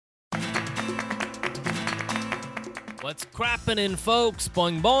What's crappening, folks?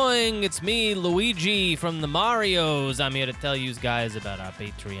 Boing boing, it's me, Luigi from the Marios. I'm here to tell you guys about our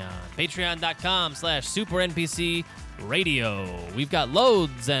Patreon. Patreon.com/SuperNPCRadio. We've got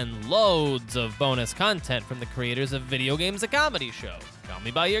loads and loads of bonus content from the creators of Video Games, a Comedy Show, Call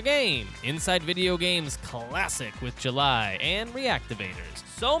Me By Your Game, Inside Video Games Classic with July, and Reactivators.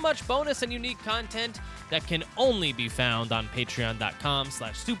 So much bonus and unique content that can only be found on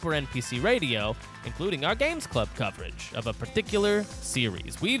patreon.com/SuperNPCRadio, including our Games Club coverage of a particular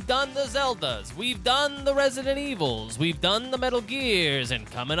series. We've done the Zeldas, we've done the Resident Evils, we've done the Metal Gears,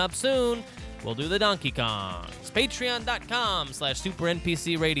 and coming up soon, we'll do the Donkey Kongs.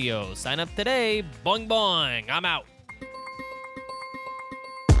 Patreon.com/SuperNPCRadio. Sign up today. Boing boing. I'm out.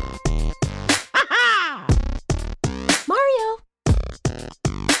 Mario.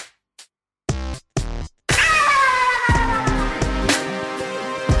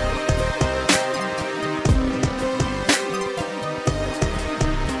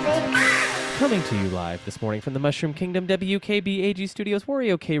 Coming to you live this morning from the Mushroom Kingdom, WKBAG Studios,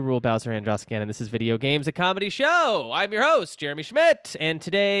 Wario K. Rule, Bowser, Androscan, and this is Video Games, a Comedy Show. I'm your host, Jeremy Schmidt, and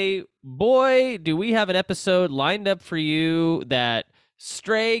today, boy, do we have an episode lined up for you. That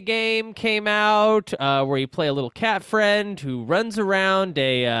Stray game came out, where you play a little cat friend who runs around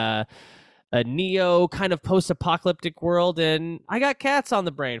a Neo kind of post-apocalyptic world, and I got cats on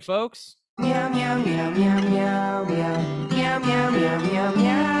the brain, folks. Meow, meow, meow, meow, meow, meow, meow, meow, meow, meow,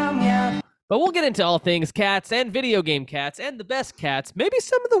 meow, meow. But we'll get into all things cats and video game cats and the best cats, maybe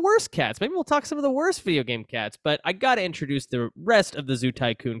some of the worst cats. Maybe we'll talk some of the worst video game cats. But I got to introduce the rest of the Zoo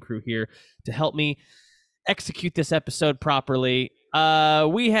Tycoon crew here to help me execute this episode properly.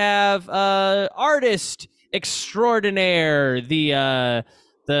 We have artist extraordinaire, a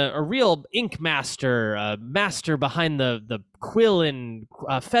real ink master, master behind the quill and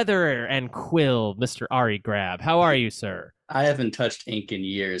feather and quill, Mr. Ari Grab. How are you, sir? I haven't touched ink in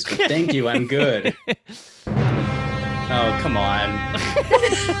years, but thank you, I'm good. Oh, come on.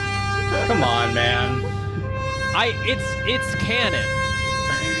 Come on, man. It's canon.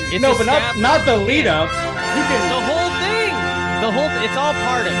 It's no, but not the lead up. You can the whole thing. It's all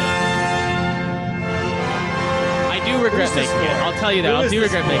part of it. I do regret making it. I'll tell you that. I do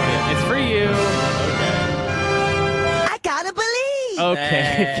regret making it. It's for you. I gotta believe.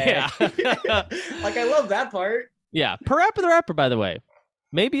 Okay. Yeah. Like, I love that part. Yeah. Parappa the Rapper, by the way.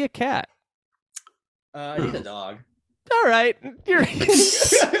 Maybe a cat. He's a dog. All right. We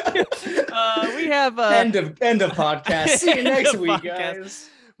have end of podcast. See you next week, podcast. guys.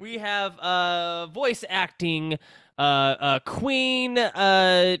 We have voice acting queen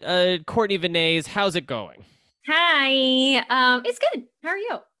Courtney Vinay's. How's it going? Hi. It's good. How are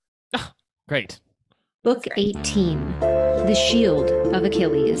you? Oh, great. Book 18, The Shield of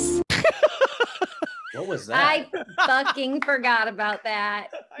Achilles. What was that? I fucking forgot about that.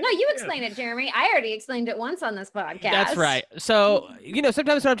 No, you explain it, Jeremy. I already explained it once on this podcast. That's right. So,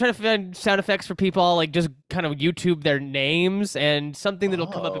 sometimes when I'm trying to find sound effects for people, I'll just kind of YouTube their names, and something that'll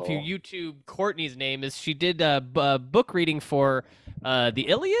come up if you YouTube Courtney's name is she did a book reading for the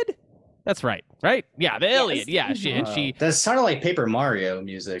Iliad? That's right. Right? Yeah, the Iliad. Yeah, she That sounded like Paper Mario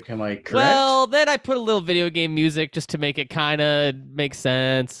music. Am I correct? Well, then I put a little video game music just to make it kind of make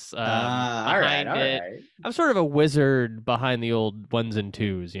sense. All right. I'm sort of a wizard behind the old ones and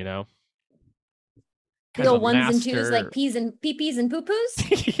twos, The Kind of old a ones and twos, master. like peas and pee-pees and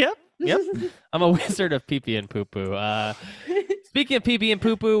poo-poos? Yep. I'm a wizard of pee-pee and poo-poo. Speaking of pee-pee and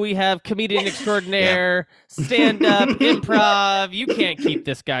poo-poo, we have comedian extraordinaire, stand-up, improv. You can't keep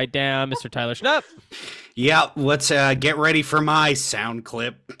this guy down, Mr. Tyler Schnupp. Yeah, let's get ready for my sound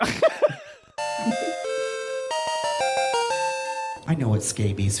clip. I know what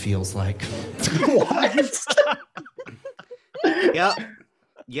scabies feels like. What?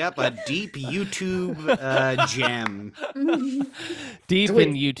 Yep, a deep YouTube gem. Deep Wait,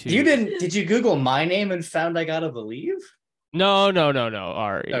 in YouTube. Did you Google my name and found I gotta believe? No,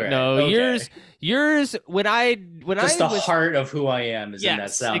 Ari. Okay, no, okay. yours. When I Just the heart of who I am is in that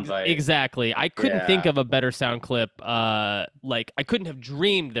Yes, soundbite. exactly. I couldn't think Yeah. of a better sound clip. I couldn't have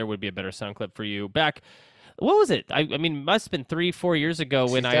dreamed there would be a better sound clip for you back. What was it? I mean, it must have been 3-4 years ago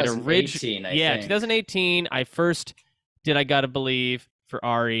when I had 2018, I think. 2018. I first did I Gotta Believe for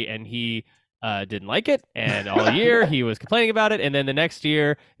Ari, and he didn't like it, and all year he was complaining about it, and then the next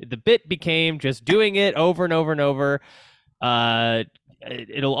year the bit became just doing it over and over and over.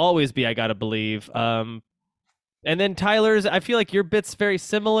 It'll always be I Gotta Believe. And then Tyler's, I feel like your bit's very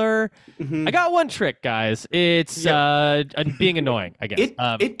similar. Mhm. I got one trick, guys. It's being annoying, I guess.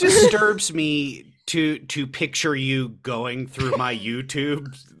 It disturbs me to picture you going through my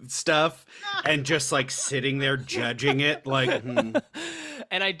YouTube stuff and just like sitting there judging it, like.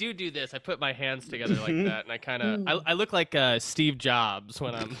 And I do this. I put my hands together like that, and I kind of I look like Steve Jobs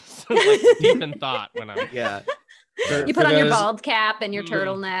when I'm like deep in thought when I'm You put on your bald cap and your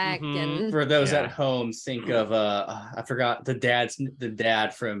turtleneck, and for those at home, think of I forgot the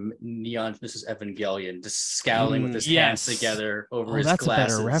dad from Neon Genesis Evangelion, just scowling with his hands together over his that's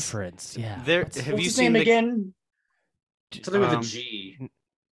glasses. a better reference. Yeah. Have What's you his seen name again? Something with a G.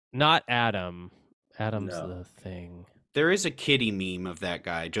 Not Adam. Adam's No. the thing. There is a kitty meme of that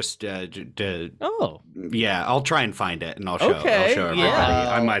guy. Just Oh. yeah, I'll try and find it and I'll show. Okay, I'll show everybody. yeah.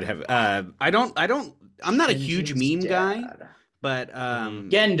 I might have. I'm not a huge meme guy, but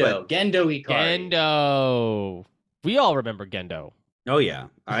Gendo Ikari. Gendo. We all remember Gendo. Oh yeah,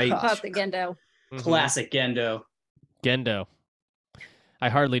 Pop the Gendo. Classic Gendo. Gendo. I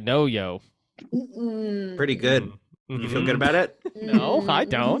hardly know yo. pretty good. You feel good about it? No, I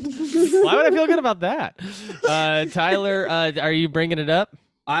don't. Why would I feel good about that? Tyler, are you bringing it up?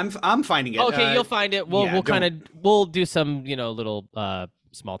 I'm finding it. Okay, you'll find it. We'll do some little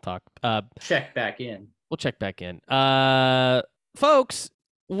small talk. Check back in. We'll check back in. Folks,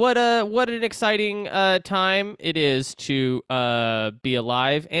 what an exciting time it is to be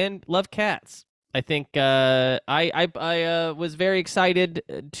alive and love cats. I think I was very excited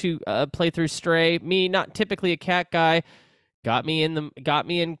to play through Stray. Me, not typically a cat guy, got me in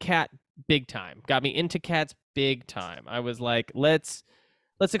cat big time. Got me into cats big time. I was like, let's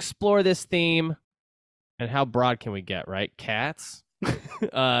explore this theme, and how broad can we get? Right, cats.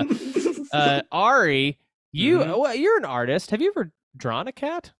 Ari, you're an artist. Have you ever drawn a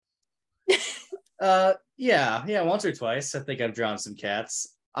cat? Yeah, once or twice. I think I've drawn some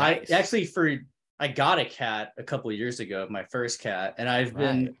cats. Nice. I got a cat a couple of years ago, my first cat, and I've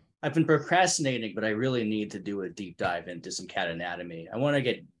been procrastinating, but I really need to do a deep dive into some cat anatomy. I want to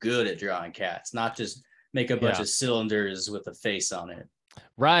get good at drawing cats, not just make a bunch of cylinders with a face on it.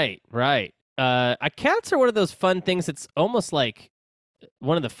 Right. Cats are one of those fun things. It's almost like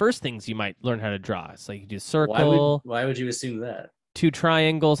one of the first things you might learn how to draw. It's like you do circle. Why would you assume that? 2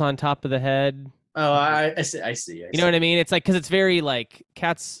 triangles on top of the head. Oh, I see. You know what I mean? It's like, because it's very like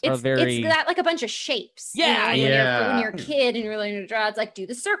cats are very. It's got like a bunch of shapes. Yeah, When you're a kid and you're learning to draw, it's like do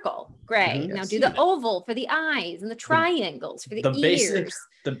the circle, great. Now do the oval for the eyes and the triangles for the ears.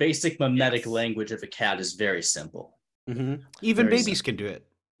 The basic mimetic language of a cat is very simple. Even Very babies can do it.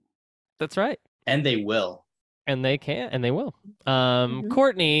 That's right. And they will. And they can, and they will.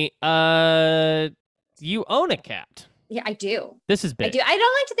 Courtney, you own a cat. Yeah, I do. This is big. I do. I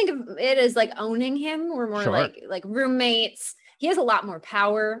don't like to think of it as like owning him. We're more like roommates. He has a lot more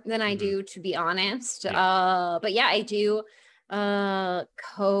power than I do, to be honest. Yeah. But yeah, I do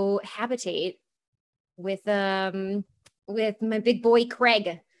cohabitate with my big boy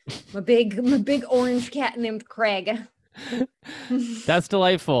Craig. my big orange cat named Craig. That's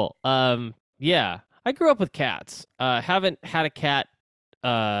delightful. Yeah. I grew up with cats. Haven't had a cat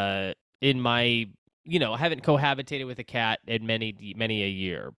in my I haven't cohabitated with a cat in many a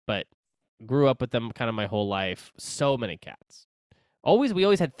year, but grew up with them kind of my whole life. So many cats. We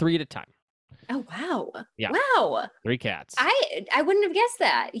always had 3 at a time. Oh wow! Yeah. Wow. 3 cats. I wouldn't have guessed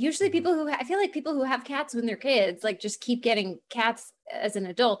that. Usually, I feel like people who have cats when they're kids like just keep getting cats as an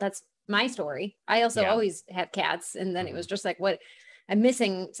adult. That's my story. I also always had cats, and then it was just like, what? I'm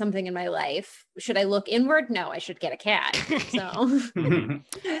missing something in my life. Should I look inward? No, I should get a cat. So.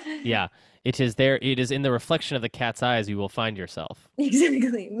 Yeah. It is there. It is in the reflection of the cat's eyes you will find yourself.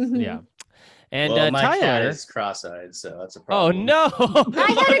 Exactly. Yeah. And my Tyler cat is cross-eyed, so that's a problem. Oh no!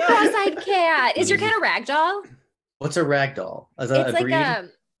 I had a cross-eyed cat. Is your cat a ragdoll? What's a ragdoll? Is It's that a like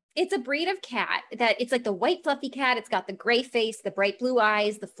breed? it's a breed of cat that it's like the white fluffy cat. It's got the gray face, the bright blue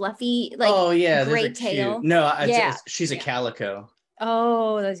eyes, the fluffy gray tail. Cute. No, she's a calico.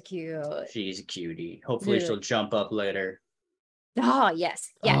 Oh, that's cute. She's a cutie. Hopefully she'll jump up later. Oh yes,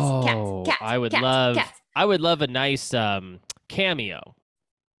 Oh, cats. I would love a nice cameo.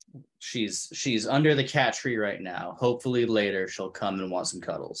 She's under the cat tree right now. Hopefully later she'll come and want some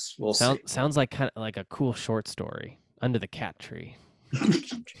cuddles. We'll see. Sounds like kind of like a cool short story. Under the cat tree.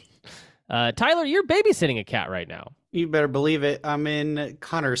 Tyler, you're babysitting a cat right now. You better believe it. I'm in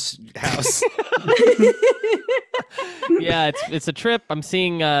Connor's house. Yeah, it's a trip. I'm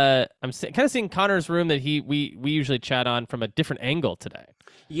seeing kind of seeing Connor's room that we usually chat on from a different angle today.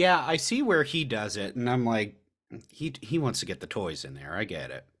 Yeah, I see where he does it, and I'm like, he wants to get the toys in there. I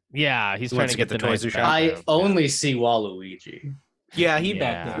get it. Yeah, he's trying to get the toys nice in shop. I only see Waluigi. Yeah, he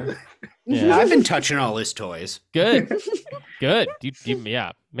back there. Yeah. I've been touching all his toys. Good. Good.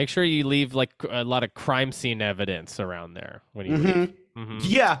 Yeah. Make sure you leave like a lot of crime scene evidence around there when you leave. Mm-hmm.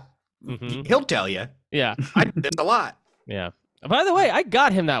 Yeah. Mm-hmm. He'll tell you. Yeah. I did this a lot. Yeah. By the way, I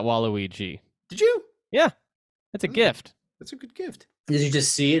got him that Waluigi. Did you? Yeah. It's a gift. That's a good gift. Did you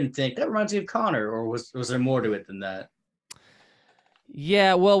just see it and think that reminds me of Connor, or was there more to it than that?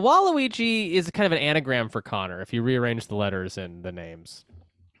 Yeah, well, Waluigi is kind of an anagram for Connor if you rearrange the letters and the names.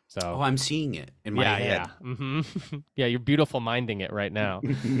 So Oh, I'm seeing it in my head. Yeah. Mm-hmm. Yeah, you're beautiful minding it right now.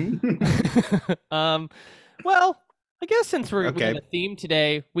 Well, I guess since we're Okay. in a theme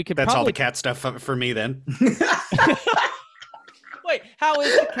today, we could That's all probably the cat stuff for me then. Wait, how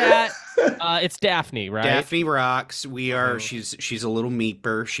is the cat? It's Daphne, right? Daphne rocks. We are. She's a little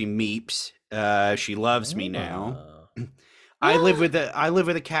meeper. She meeps. She loves me now. I live with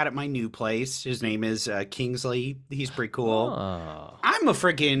a cat at my new place. His name is Kingsley. He's pretty cool. Oh. I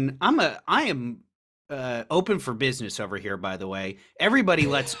am open for business over here, by the way. Everybody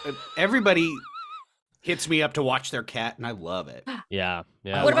hits me up to watch their cat, and I love it. Yeah,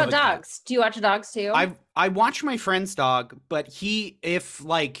 yeah. What love about a cat. dogs? Do you watch dogs too? I watch my friend's dog, but if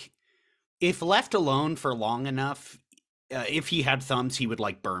left alone for long enough, if he had thumbs, he would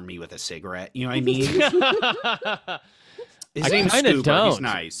like burn me with a cigarette. You know what I mean? His I name's kinda Scuba. don't. He's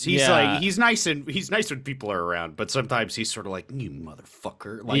nice. He's Yeah. like he's nice when people are around, but sometimes he's sort of like, you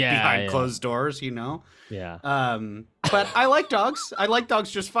motherfucker, like Yeah, behind yeah. closed doors, you know. Yeah. But I like dogs. I like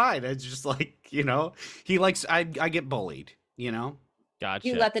dogs just fine. It's just like, you know, he likes. I get bullied. You know. Gotcha.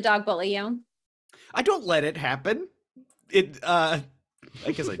 You let the dog bully you? I don't let it happen. I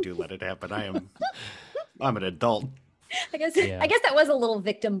guess I do let it happen. I'm an adult. I guess Yeah. that was a little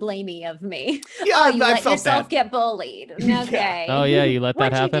victim blamey of me. Yeah, Oh, you I let felt yourself that. get bullied. Okay. Oh yeah, you let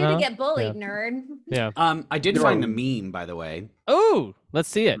that What'd happen, you do huh? to get bullied, Yeah. nerd? Yeah. I did You're find a- the meme, by the way. Oh, let's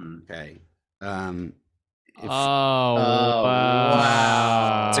see it. Okay. Oh, wow.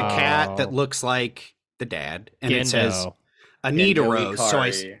 wow. It's a cat that looks like the dad, and it says Gendo. Anita Gendo Rose. So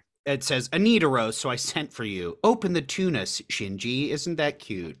Ikari. it says Anita Rose. So I sent for you. Open the tuna, Shinji. Isn't that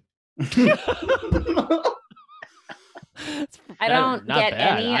cute? I don't Not get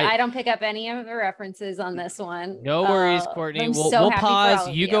bad. any. I don't pick up any of the references on this one. No worries, Courtney. I'm We'll so happy for pause. all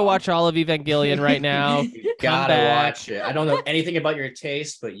of You go watch all of Evangelion right now. You Come gotta back. watch it. I don't know anything about your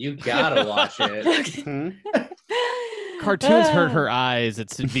taste, but you gotta watch it. Hmm? Cartoons hurt her eyes.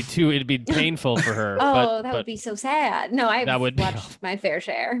 It'd be painful for her. Oh, that but would be so sad. No, I've That would be- watched my fair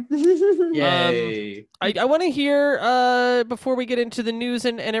share. Yay. I want to hear before we get into the news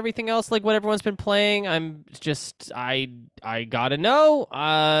and everything else, like what everyone's been playing. I gotta know.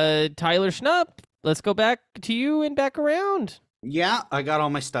 Tyler Schnupp, let's go back to you and back around. Yeah, I got all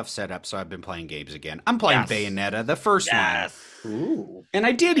my stuff set up, so I've been playing games again. I'm playing Yes. Bayonetta, the first one. Ooh. And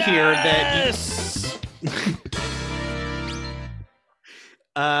I did hear that. Yes.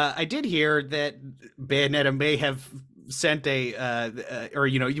 I did hear that Bayonetta may have sent or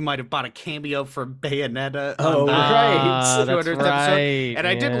you might have bought a cameo from Bayonetta. Oh, on the right. That's 200th right. episode, and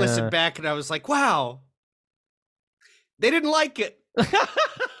I did listen back, and I was like, wow, they didn't like it.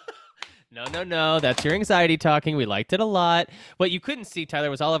 No. That's your anxiety talking. We liked it a lot. What you couldn't see, Tyler,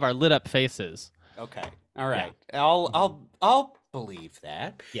 was all of our lit up faces. Okay, all right, I'll believe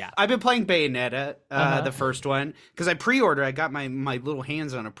that. Yeah. I've been playing Bayonetta, the first one, because I pre-ordered. I got my little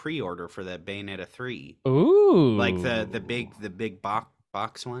hands on a pre-order for that Bayonetta 3, Ooh. like the big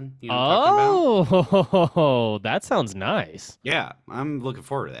box one. You know what I'm talking about? Oh, that sounds nice. Yeah, I'm looking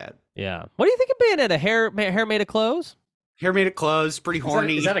forward to that. Yeah. What do you think of Bayonetta? Hair made of clothes? Hair made of clothes, pretty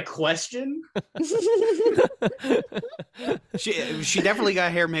horny. Is that a question? She definitely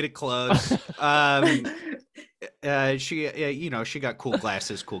got hair made of clothes. She got cool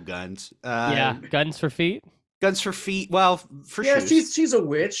glasses, cool guns. Yeah. Guns for feet? Guns for feet. Well, for Yeah, shoes. she's a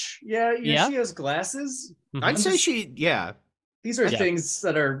witch. Yeah, Yeah. she has glasses. I'd say yeah. These are Yeah. things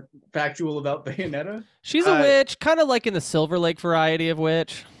that are factual about Bayonetta. She's a Uh, witch, kind of like in the Silver Lake variety of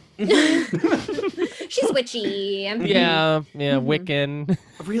witch. She's witchy. Yeah, Mhm. Wiccan.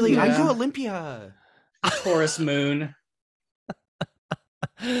 Really, I Yeah. do Olympia. Taurus Moon.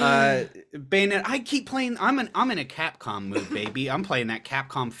 Bayonetta. I keep playing. I'm in a Capcom mood, baby. I'm playing that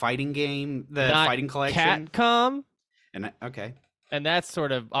Capcom fighting game, the Not fighting collection. Catcom. Okay. And that's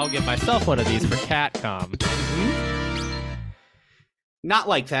sort of, I'll give myself one of these for Catcom. Not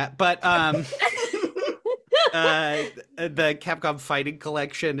like that, but the Capcom fighting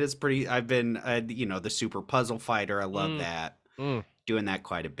collection is pretty. I've been, the Super Puzzle Fighter. I love that. Doing that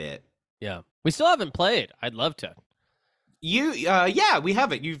quite a bit. Yeah. We still haven't played. I'd love to. Yeah, we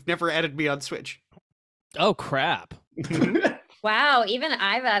haven't. You've never added me on Switch. Oh, crap. Wow, even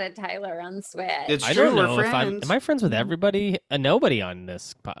I've added Tyler on Switch. It's I true. don't know We're if friends. am I friends with everybody? Nobody on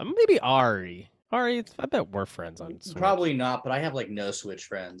this. Maybe Ari. Ari, I bet we're friends on Switch. Probably not, but I have like no Switch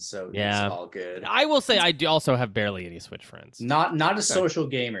friends, so Yeah. it's all good. I will say I do also have barely any Switch friends. Not a social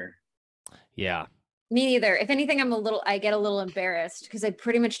gamer. Yeah. Me neither. If anything, I get a little embarrassed because I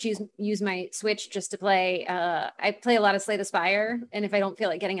pretty much use my Switch just to play. I play a lot of Slay the Spire, and if I don't feel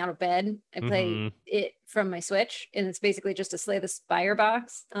like getting out of bed, I play it from my Switch, and it's basically just a Slay the Spire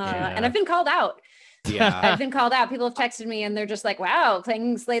box. And I've been called out. Yeah. I've been called out. People have texted me, and they're just like, "Wow,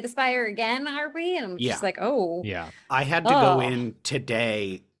 playing Slay the Spire again, are we?" And I'm just like, "Oh, Yeah. I had to go in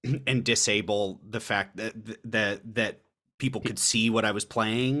today and disable the fact that people could see what I was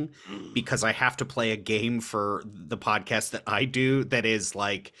playing, because I have to play a game for the podcast that I do that is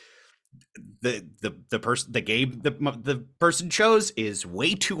like the person chose is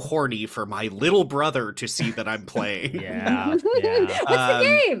way too horny for my little brother to see that I'm playing. Yeah. What's the game?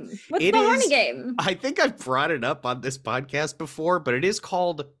 What's the horny game?" I think I've brought it up on this podcast before, but it is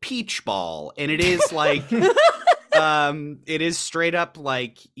called Peach Ball, and it is like it is straight up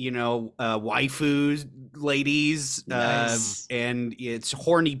like, waifu ladies, Nice. and it's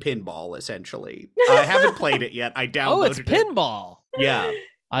horny pinball essentially. I haven't played it yet. I downloaded Oh, it's it. pinball. Yeah.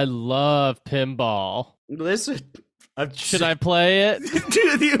 I love pinball. Listen, Should I play it?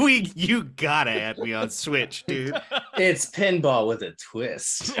 Dude, you gotta add me on Switch, dude. It's pinball with a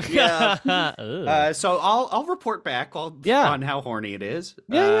twist. Yeah. Ugh. So I'll report back on how horny it is.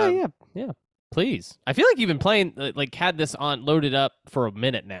 Yeah. Please. I feel like you've been playing, had this on loaded up for a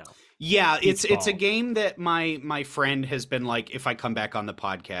minute now. Yeah, it's a Ball. game that my friend has been like, if I come back on the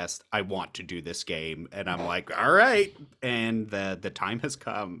podcast, I want to do this game, and I'm like, all right, and the time has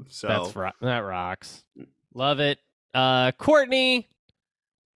come. So That rocks. Love it. Courtney,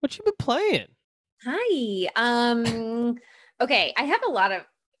 what you been playing? Hi. Okay,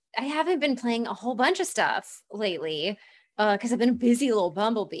 I haven't been playing a whole bunch of stuff lately because I've been a busy little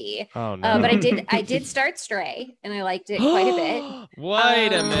bumblebee. Oh no. But I did start Stray, and I liked it quite a bit.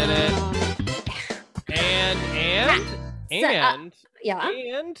 Wait a minute. And Yeah.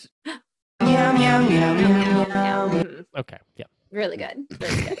 Meow, meow, meow, meow, meow. Okay. Yeah. Really good.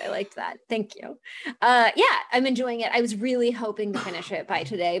 Really good. I liked that. Thank you. Yeah, I'm enjoying it. I was really hoping to finish it by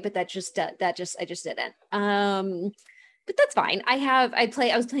today, but I just didn't. But that's fine. I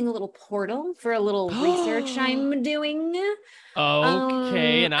was playing a little Portal for a little research I'm doing.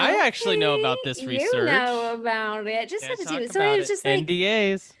 Okay, and I actually know about this research. You know about it. Just had to do it. So about it was just like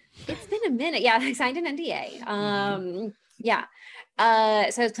NDAs. it's been a minute. Yeah, I signed an NDA. Yeah. So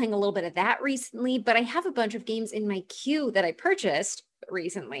I was playing a little bit of that recently, but I have a bunch of games in my queue that I purchased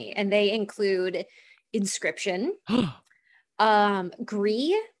recently, and they include Inscription,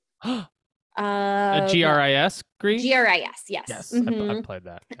 Gree, GRIS, Green? GRIS, yes. Yes, Mhm. I played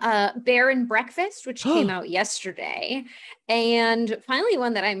that. Bear and Breakfast, which came out yesterday, and finally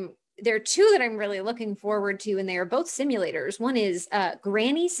there are two that I'm really looking forward to, and they are both simulators. One is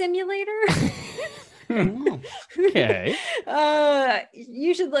Granny Simulator. Okay.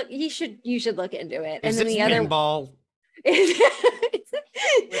 You should look into it. is And then this the other pinball? it's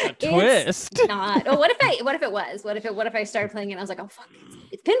A twist. not. Oh, what if I started playing it and I was like, oh fuck,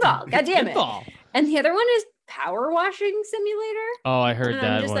 it's pinball. God damn it. Pinball. And the other one is Power Washing Simulator. Oh, I heard And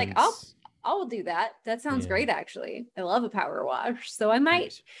that I'm just like, one's- I'll do that. That sounds Yeah. great, actually. I love a power wash. So I might,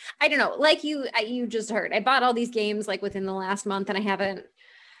 Nice. I don't know, like you just heard. I bought all these games like within the last month, and I haven't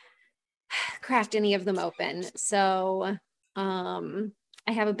cracked any of them open. So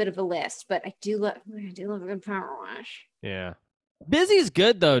I have a bit of a list, but I do love a good power wash. Yeah. Busy's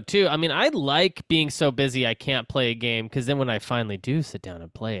good though too. I mean, I like being so busy I can't play a game, because then when I finally do sit down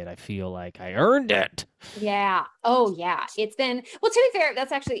and play it, I feel like I earned it. Yeah. Oh yeah. It's been, well, to be fair,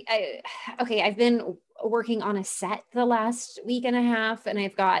 that's actually I've been working on a set the last week and a half, and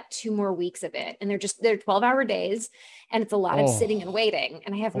I've got 2 more weeks of it, and they're 12-hour days, and it's a lot of sitting and waiting,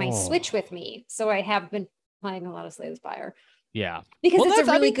 and I have my Switch with me, so I have been playing a lot of Slay the Spire. Yeah. Because Well, it's a that's-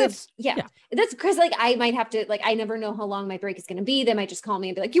 I really mean, good, that's- that's because like I might have to, like, I never know how long my break is going to be. They might just call me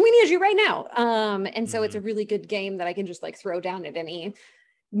and be like, we need you right now. And so it's a really good game that I can just like throw down at any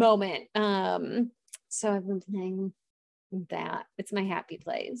moment. So I've been playing that. It's my happy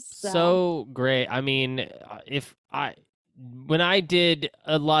place. So great. I mean, when I did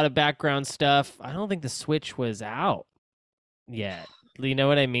a lot of background stuff, I don't think the Switch was out yet. You know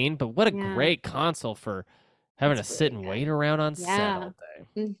what I mean? But what a Yeah. great console for having It's to sit really and good. wait around on set Yeah. all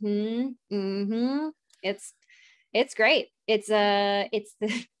day. It's great. It's the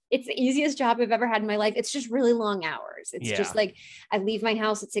it's the easiest job I've ever had in my life. It's just really long hours. It's just Yeah. like I leave my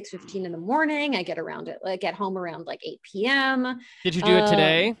house at 6:15 in the morning. I get home around like 8 p.m. Did you do it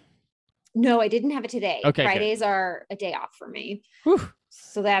today? No, I didn't have it today. Okay, good. Fridays are a day off for me. Whew.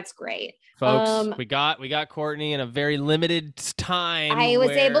 So that's great. Folks, we got Courtney in a very limited time. I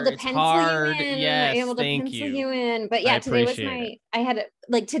was able to it's pencil hard. you in. Yes, able to thank pencil you. you in. But yeah, I today was appreciate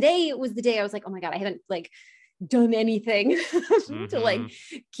today was the day I was like, oh my God, I haven't like done anything to like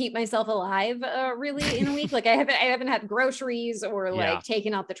keep myself alive really in a week. Like I haven't had groceries or like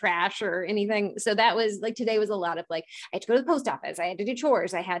taken out the trash or anything. So that was like, today was a lot of like, I had to go to the post office. I had to do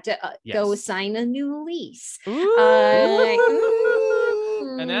chores. I had to go sign a new lease.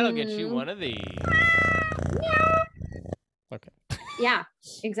 And that'll get you one of these. Okay. Yeah,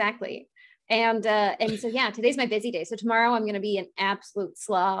 exactly. And so yeah, today's my busy day. So tomorrow I'm gonna be an absolute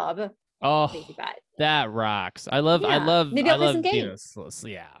slob. Oh, Busy butt. that rocks. I love Maybe I'll play some being games.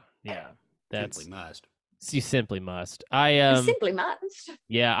 yeah. That's Simply must. you simply must. I simply must.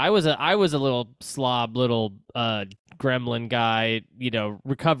 Yeah, I was a little slob, little gremlin guy,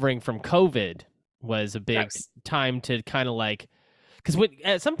 recovering from COVID was a big Gross. time to kind of like, because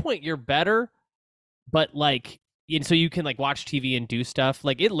at some point you're better, but like, so you can like watch TV and do stuff.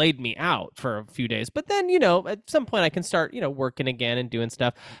 Like it laid me out for a few days, but then, at some point I can start, working again and doing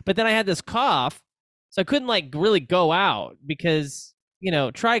stuff. But then I had this cough, so I couldn't like really go out because,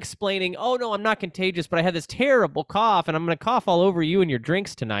 try explaining, oh no, I'm not contagious, but I had this terrible cough and I'm going to cough all over you and your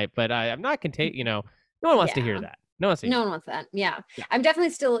drinks tonight, but I'm not contagious. No one wants to hear that. No one wants that. Yeah. I'm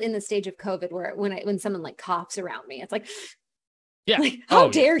definitely still in the stage of COVID where when someone like coughs around me, it's like, yeah. Like, how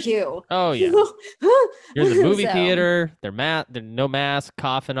dare you? Oh yeah. You're in the movie theater. They're no mask,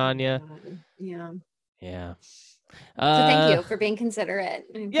 coughing on you. Yeah. Yeah. So thank you for being considerate.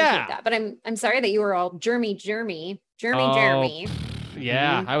 I appreciate that. But I'm sorry that you were all germy.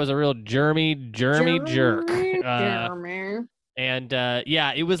 Yeah, I was a real germy jerk. And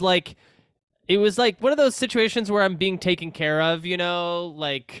it was like one of those situations where I'm being taken care of,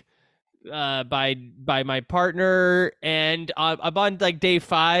 like by my partner, and I'm on like day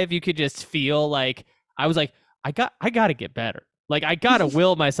 5. You could just feel like I was like, I got to get better. Like I got to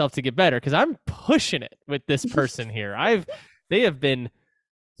will myself to get better because I'm pushing it with this person here. They have been,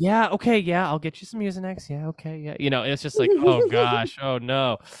 okay, I'll get you some Mucinex. Yeah, okay, yeah. It's just like, oh gosh, oh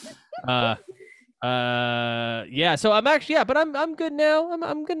no. So I'm actually, but I'm good now.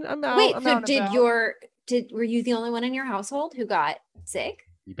 I'm good. I'm out. Wait, I'm so out were you the only one in your household who got sick?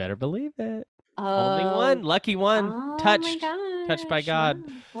 You better believe it. Only one, lucky one, oh touched by God.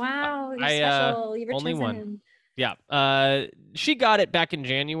 Wow, you're special. You were only chosen. one. Yeah. She got it back in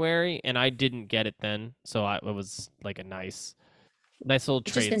January, and I didn't get it then, so it was like a nice little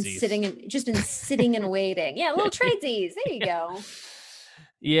tradesies. Just been sitting and waiting. Yeah, little tradesies. There you go.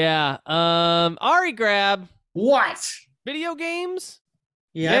 Yeah. Ari Grab. What? Video games?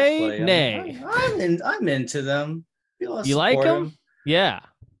 Yeah, Yay, nay. I'm into them. You like them? Yeah.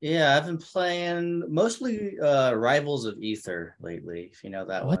 Yeah, I've been playing mostly Rivals of Aether lately, if you know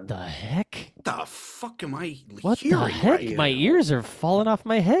that one. What the heck? What the fuck am I What the hearing heck? right My now? ears are falling off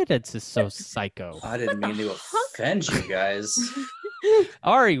my head. It's just so psycho. I didn't mean to offend you guys.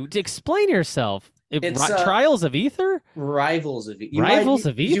 Ari, explain yourself. It's, Trials of Aether? Rivals of Aether. Rivals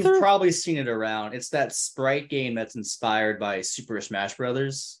of Aether? You've probably seen it around. It's that sprite game that's inspired by Super Smash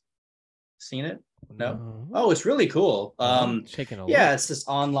Brothers. Seen it? No. Oh, it's really cool. It's this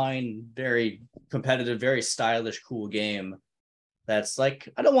online, very competitive, very stylish, cool game. That's like,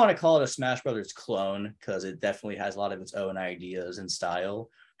 I don't want to call it a Smash Brothers clone because it definitely has a lot of its own ideas and style.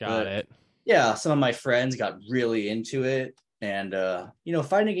 Got it. Yeah, some of my friends got really into it. And,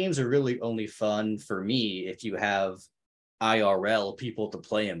 fighting games are really only fun for me if you have IRL people to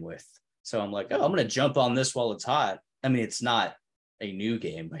play them with. So I'm like, I'm going to jump on this while it's hot. I mean, it's not a new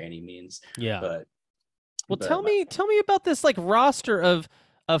game by any means. Yeah. Tell me about this like roster of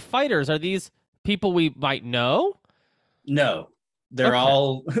fighters. Are these people we might know? No, they're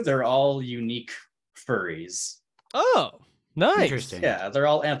all unique furries. Oh, nice. Interesting. Yeah, they're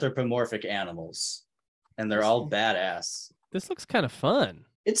all anthropomorphic animals, and they're all badass. This looks kind of fun.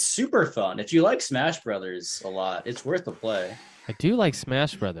 It's super fun. If you like Smash Brothers a lot, it's worth a play. I do like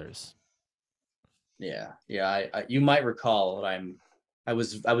Smash Brothers. Yeah. I you might recall that I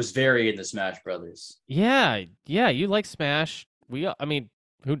was very into Smash Brothers. Yeah. You like Smash.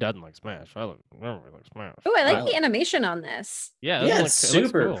 Who doesn't like Smash? I really like Smash. Oh, I like the animation on this. Yeah, it's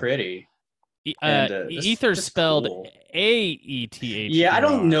super pretty. Aether spelled cool. AETH. Yeah, I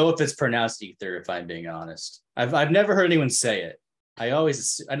don't know if it's pronounced Ether. If I'm being honest, I've never heard anyone say it. I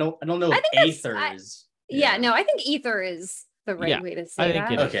don't know if Aether is. Yeah, no, I think Ether is the right way to say I think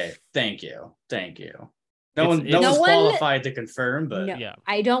that. it is. Okay, thank you. It's- No it's- one's No one- qualified to confirm, but No. Yeah.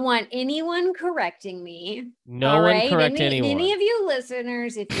 I don't want anyone correcting me. No all one right? correct any anyone. of you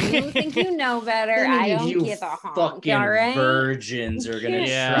listeners, if you think you know better, any I of don't you give a honk. fucking All right. virgins are gonna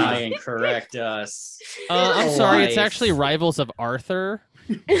Yeah. try and correct us. I'm sorry, it's Life. actually Rivals of Arthur.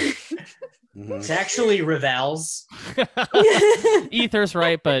 Mhm. It's actually Rivals. Ether's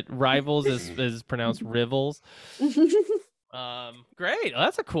right, but Rivals is pronounced Rivals. Great.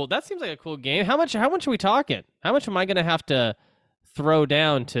 Well, that seems like a cool game. How much are we talking? How much am I gonna have to throw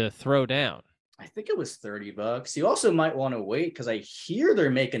down to throw down? I think it was $30. You also might want to wait because I hear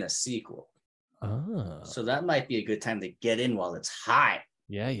they're making a sequel. Oh. So that might be a good time to get in while it's hot.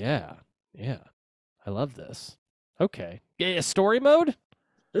 Yeah. I love this. Okay. Yeah, story mode?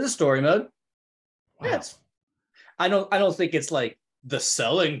 There's a story mode. Wow. Yeah, I don't think it's like the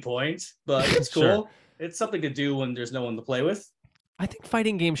selling point, but it's cool. Sure. It's something to do when there's no one to play with. I think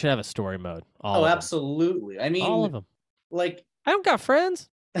fighting games should have a story mode. All Oh, of them. absolutely. I mean, All of them. like I don't got friends.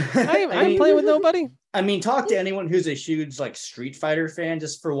 I ain't mean, playing with nobody. I mean, talk to anyone who's a huge like Street Fighter fan,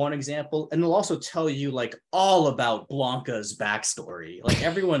 just for one example, and they'll also tell you like all about Blanca's backstory. Like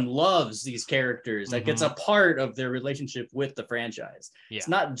everyone loves these characters. Like it's a part of their relationship with the franchise. Yeah. It's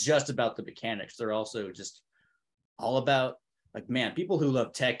not just about the mechanics. They're also just all about like, man, people who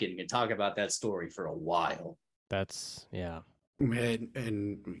love Tekken can talk about that story for a while. That's yeah. And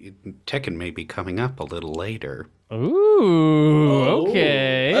Tekken may be coming up a little later. Ooh,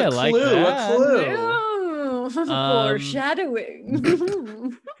 okay. I like that. A clue. Oh,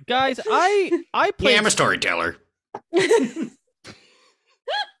 foreshadowing. Guys, I played. Yeah, I'm a storyteller.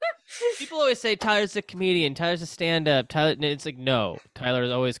 People always say Tyler's a comedian, Tyler's a stand-up. Tyler, and it's like no.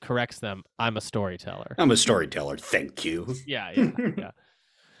 Tyler always corrects them. I'm a storyteller. I'm a storyteller. Thank you. Yeah.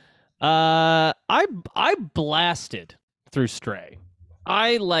 I blasted through Stray.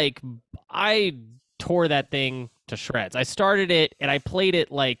 I tore that thing to shreds. I started it and I played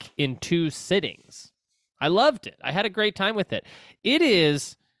it like in 2 sittings. I loved it. I had a great time with it. It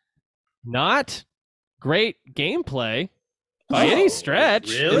is not great gameplay by any stretch.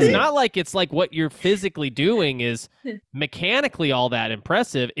 really? It's not like it's like what you're physically doing is mechanically all that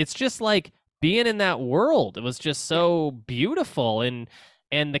impressive. It's just like being in that world. It was just so beautiful and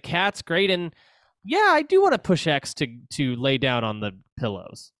the cat's great. And yeah, I do want to push X to lay down on the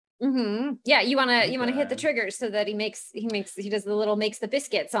pillows. Mm-hmm. Yeah, you wanna hit the triggers so that he does the little makes the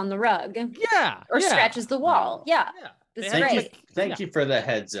biscuits on the rug Yeah. or scratches the wall. Yeah, this is Thank great. you. Thank you for the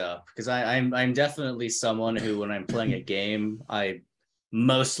heads up, because I'm definitely someone who, when I'm playing a game, I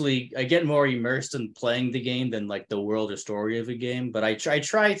get more immersed in playing the game than like the world or story of a game. But I try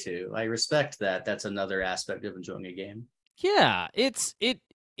to. I respect that. That's another aspect of enjoying a game. Yeah, it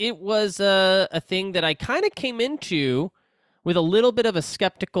was a thing that I kind of came into with a little bit of a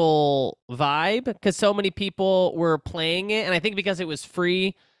skeptical vibe because so many people were playing it, and I think because it was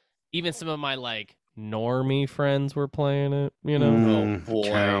free, even some of my like normie friends were playing it. You know, Oh, boy.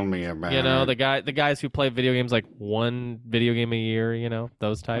 Tell me about you know it. the guys who play video games like 1 video game a year. You know,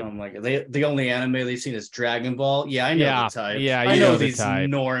 those type. I'm like, the only anime they've seen is Dragon Ball. Yeah, I know Yeah, the type. yeah, I you know know the these type.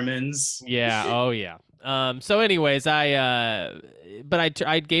 Normans. Yeah. Oh, yeah. So, anyways, I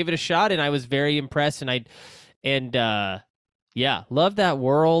gave it a shot, and I was very impressed, yeah, love that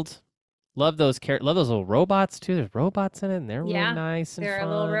world. Love those love those little robots too. There's robots in it, and they're Yeah, real nice and There are fun.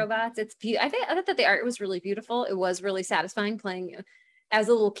 little robots. It's I thought that the art was really beautiful. It was really satisfying playing as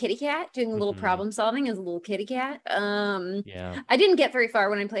a little kitty cat, doing a little Mhm. problem solving as a little kitty cat. Yeah. I didn't get very far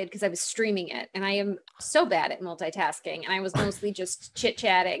when I played because I was streaming it, and I am so bad at multitasking, and I was mostly just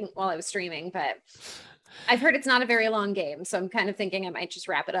chit-chatting while I was streaming, but I've heard it's not a very long game, so I'm kind of thinking I might just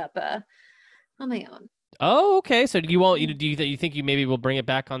wrap it up on my own. Oh, okay. So do you think you maybe will bring it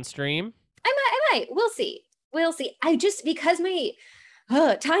back on stream? I might. We'll see. I just, because my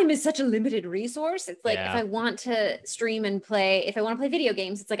time is such a limited resource. It's like, Yeah. if I want to stream and play, if I want to play video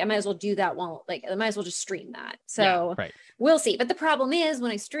games, it's like, I might as well do that I might as well just stream that. So Yeah, right. we'll see. But the problem is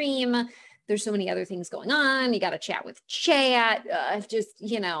when I stream, there's so many other things going on. You got to chat with chat. I've just,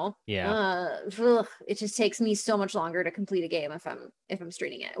 Yeah. it just takes me so much longer to complete a game if I'm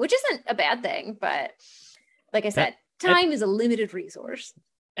streaming it, which isn't a bad thing. But like I said, time is a limited resource.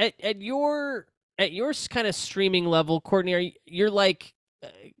 At your kind of streaming level, Courtney, you're like,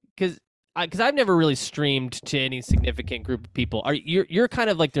 because I've never really streamed to any significant group of people. You're kind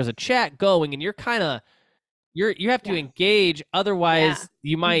of like there's a chat going, and you're kind of you have to engage, otherwise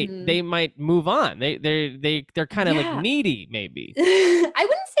you might they might move on. They're kind of like needy, maybe. I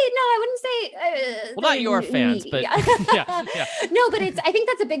wouldn't wouldn't say. Well, not your fans, but yeah. No, but I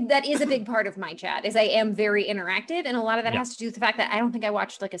think that is a big part of my chat. Is I am very interactive, and a lot of that has to do with the fact that I don't think I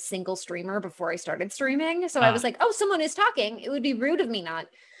watched like a single streamer before I started streaming. So I was like, oh, someone is talking. It would be rude of me not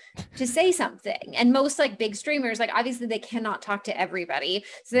to say something. And most like big streamers, like obviously they cannot talk to everybody,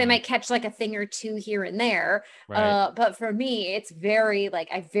 so they might catch like a thing or two here and there. Right. But for me, it's very like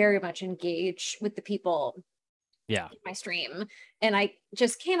I very much engage with the people in my stream, and I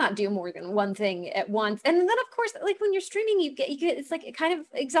just cannot do more than one thing at once. And then of course, like when you're streaming, you get it's like kind of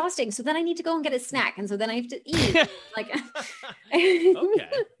exhausting, so then I need to go and get a snack, and so then I have to eat like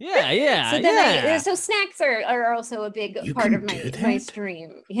so snacks are also a big part of my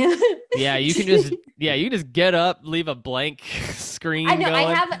stream. Yeah, you can just get up, leave a blank screen. I know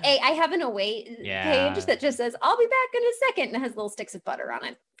going. I have an away page that just says I'll be back in a second, and it has little sticks of butter on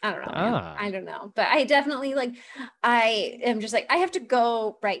it. I don't know. I don't know. But I definitely I am just like, I have to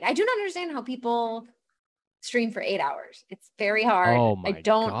go. Right. I do not understand how people stream for 8 hours. It's very hard. Oh my I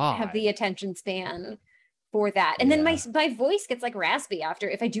don't God. have the attention span for that. And then my voice gets like raspy after.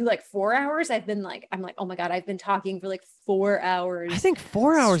 If I do like 4 hours, I'm like, oh my God, I've been talking for like 4 hours. I think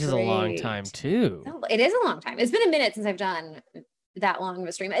 4 hours is a long time too. No, it is a long time. It's been a minute since I've done that long of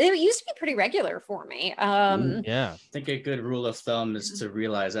a stream. It used to be pretty regular for me. I think a good rule of thumb is to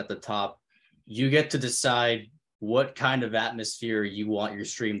realize at the top, you get to decide what kind of atmosphere you want your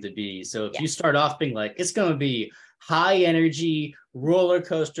stream to be. So if you start off being like, it's going to be high energy, roller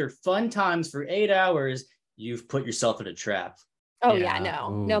coaster, fun times for 8 hours, you've put yourself in a trap. Oh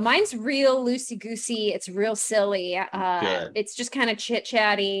no, mine's real loosey goosey. It's real silly. It's just kind of chit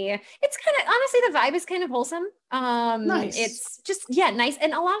chatty. It's kind of, honestly, the vibe is kind of wholesome. Nice. It's just, nice.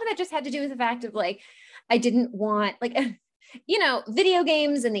 And a lot of that just had to do with the fact of like, I didn't want like, video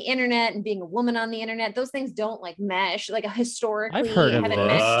games and the internet and being a woman on the internet, those things don't like mesh, like historically I've heard of haven't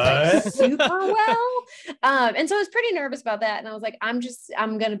meshed like, super well. And so I was pretty nervous about that. And I was like, I'm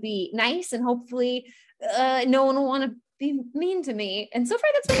going to be nice, and hopefully no one will want to be mean to me. And so far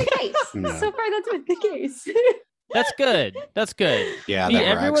that's been the case. That's good. That's good. Yeah.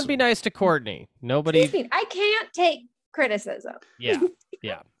 Everyone be nice to Courtney. Nobody. I can't take criticism. Yeah.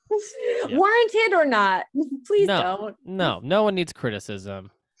 Warranted or not. Please don't. No one needs criticism.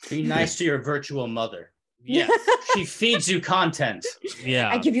 Be nice to your virtual mother. Yes. She feeds you content.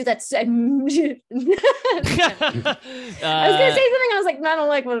 Yeah. I give you that. I was gonna say something. I was like, I don't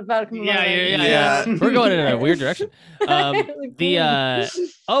like what about. Yeah. We're going in a weird direction.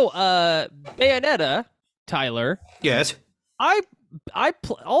 Bayonetta, Tyler. Yes. I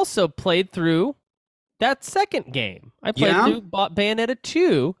also played through that second game. I played through Bayonetta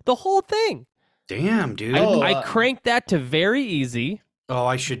 2, the whole thing. Damn, dude. I cranked that to very easy. Oh,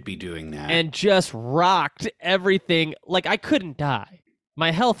 I should be doing that. And just rocked everything. Like, I couldn't die.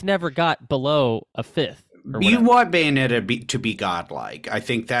 My health never got below a fifth. You want Bayonetta to be godlike. I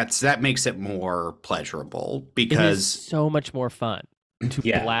think that makes it more pleasurable, because it is so much more fun to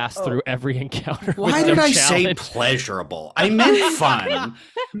blast through every encounter. Why did I say pleasurable? I meant fun.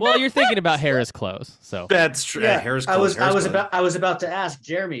 Well, you're thinking about Hera's clothes, so that's true. Yeah, Hera's clothes. I was about to ask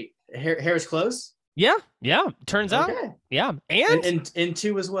Jeremy, Hera's clothes? Yeah. Turns out, and in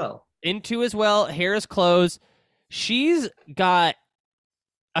 2 as well. In 2 as well, Hera's clothes. She's got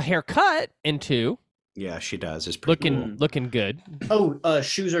a haircut in 2. Yeah, she does. It's pretty looking good. Oh,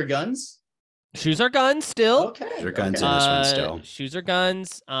 shoes or guns? Shoes are guns still. Okay. Shoes are guns in this one still. Shoes are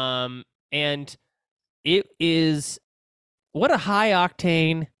guns. And it is what a high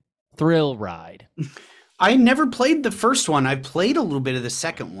octane thrill ride. I never played the first one. I played a little bit of the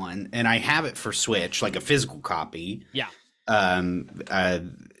second one, and I have it for Switch, like a physical copy. Yeah. And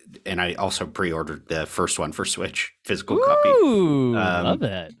I also pre-ordered the first one for Switch, physical copy. Ooh, love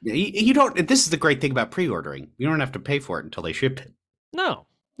it. You don't. This is the great thing about pre-ordering. You don't have to pay for it until they ship it. No.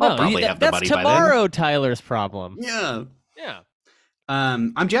 I'll probably have the money by then. That's tomorrow, Tyler's problem. Yeah. Yeah.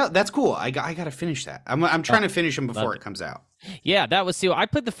 I'm jealous. That's cool. I got to finish that. I'm trying to finish them before it comes out. Yeah, that was I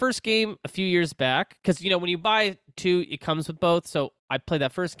played the first game a few years back because when you buy 2, it comes with both. So I played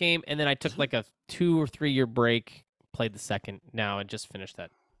that first game, and then I took like a 2 or 3 year break. Played the second now, and just finished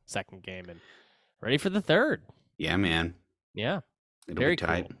that second game, and ready for the third. Yeah, man. Yeah, it'll be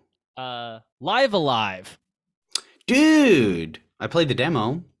tight. Cool. Live Alive, dude. I played the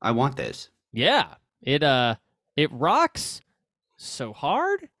demo. I want this. Yeah, it rocks so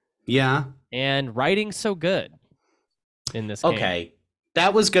hard. Yeah, and writing so good in this game. Okay,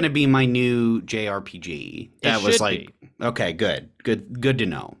 that was going to be my new JRPG. That was like okay, good to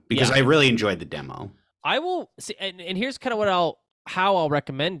know, because I really enjoyed the demo. I will see, and here's kind of how I'll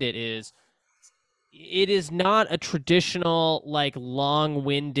recommend it is it is not a traditional like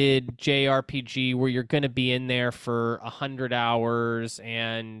long-winded JRPG where you're going to be in there for 100 hours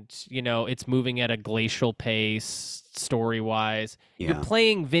and it's moving at a glacial pace story-wise. You're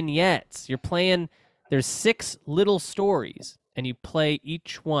playing vignettes. There's 6 little stories and you play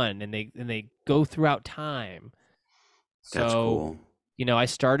each one and they go throughout time. That's cool. I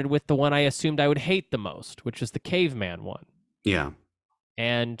started with the one I assumed I would hate the most, which is the caveman one. Yeah.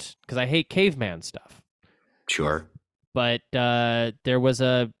 And because I hate caveman stuff. Sure. But there was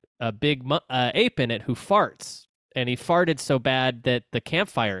a big ape in it who farts, and he farted so bad that the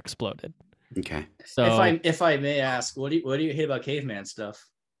campfire exploded. Okay. So if I may ask, what do you hate about caveman stuff?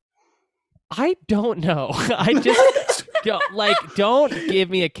 I don't know. I just don't give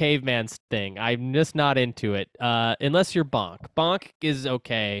me a caveman thing. I'm just not into it. Unless you're Bonk. Bonk is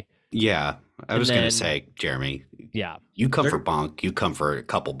okay. Yeah. I was going to say, Jeremy. Yeah. You come for Bonk. You come for a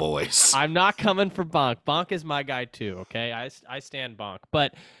couple boys. I'm not coming for Bonk. Bonk is my guy too, okay? I stand Bonk.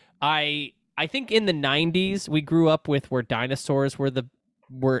 But I think in the 90s we grew up with where dinosaurs were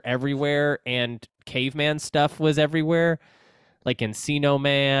everywhere and caveman stuff was everywhere. Like Encino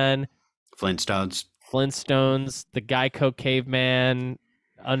Man, Flintstones, the Geico Caveman,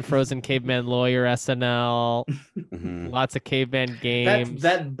 Unfrozen Caveman Lawyer SNL, lots of caveman games.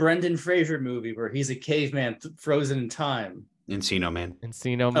 That Brendan Fraser movie where he's a caveman frozen in time. Encino Man.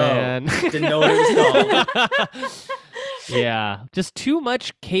 Didn't know what it was called. Yeah, just too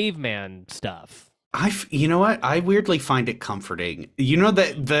much caveman stuff. You know what? I weirdly find it comforting. You know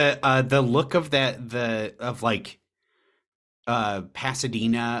the look of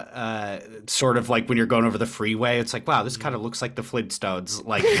Pasadena, sort of like when you're going over the freeway, it's like, wow, this kind of looks like the Flintstones,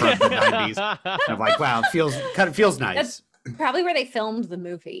 like from the 90s. I'm like, wow, it feels nice. That's probably where they filmed the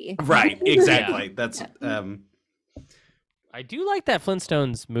movie. Right, exactly. Yeah. That's I do like that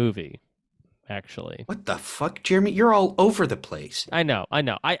Flintstones movie, actually. What the fuck, Jeremy? You're all over the place. I know.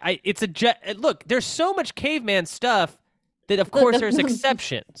 Look, there's so much caveman stuff that of course there's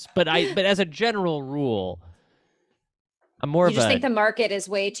exceptions, but as a general rule, I'm more of a... You just think the market is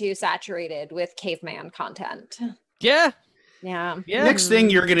way too saturated with caveman content. Yeah. Yeah. Next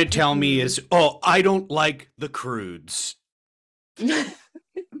thing you're going to tell me is, I don't like the Croods. Is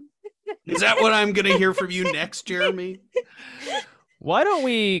that what I'm going to hear from you next, Jeremy? Why don't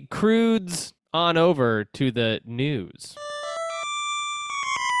we Croods on over to the news?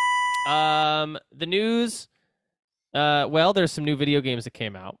 The news, there's some new video games that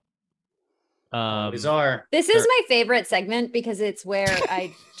came out. Bizarre. This is my favorite segment because it's where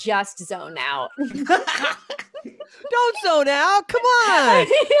I just zone out. Don't zone out. Come on.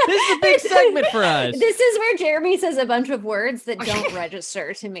 This is a big segment for us. This is where Jeremy says a bunch of words that don't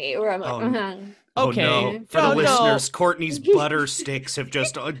register to me. Where I'm like, Okay. Oh, no. For the listeners, Courtney's butter sticks have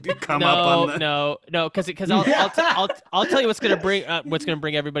just come up on the... No, because I'll tell you what's gonna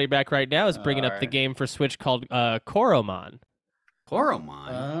bring everybody back right now is bringing up the game for Switch called Coromon.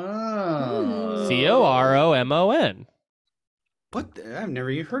 Coromon. Oh. Coromon. What? I've never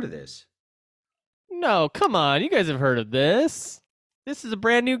even heard of this. No, come on. You guys have heard of this. This is a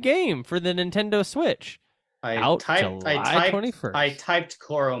brand new game for the Nintendo Switch. I typed 21st. I typed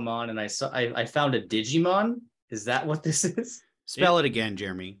Coromon and I found a Digimon. Is that what this is? Spell it again,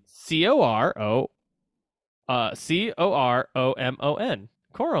 Jeremy. Coromon.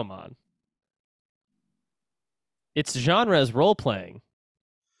 Coromon. Its genre is role playing.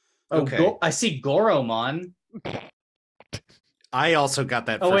 Okay. I see Goromon. I also got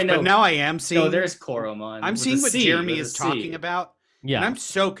that first, wait, no. But now I am seeing... No, there's Coromon. I'm seeing what Jeremy is talking about. Yeah. And I'm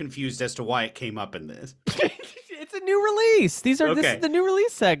so confused as to why it came up in this. It's a new release. This is the new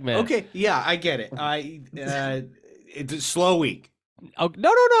release segment. Okay, yeah, I get it. It's a slow week. Oh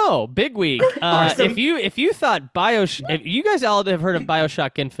no! Big week. If you thought if you guys all have heard of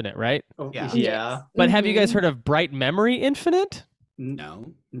BioShock Infinite, right? Yeah. But have you guys heard of Bright Memory Infinite?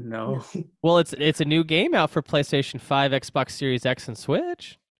 No. Well, it's a new game out for PlayStation 5, Xbox Series X, and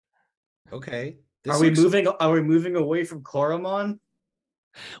Switch. Okay. Are we moving away from Coromon?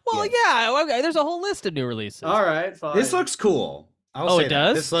 Well, yeah. Okay, there's a whole list of new releases. All right, fine. This looks cool. It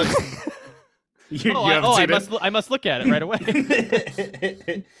does? This looks. I must look at it right away.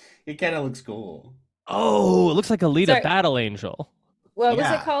 It kind of looks cool. Oh, it looks like Alita Battle Angel. What was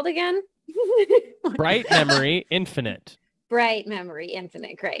it called again? Bright Memory Infinite. Bright Memory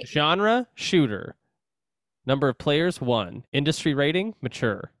Infinite. Great. Genre shooter. Number of players 1. Industry rating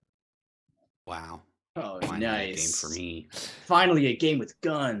mature. Wow. Oh, finally nice. A game for me. Finally, a game with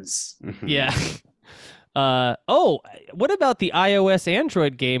guns. Yeah. What about the iOS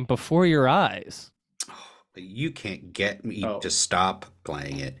Android game Before Your Eyes? You can't get me to stop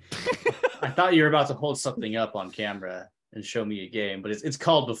playing it. I thought you were about to hold something up on camera and show me a game, but it's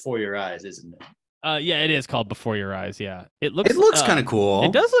called Before Your Eyes, isn't it? Yeah, it is called Before Your Eyes. Yeah, it looks kind of cool.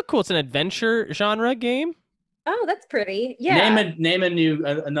 It does look cool. It's an adventure genre game. Oh, that's pretty. Yeah. Name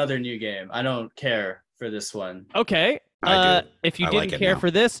another new game. I don't care for this one. Okay. I do. If you I didn't like it care now. for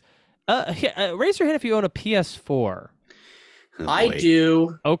this, raise your hand if you own a PS4. Oh, I boy.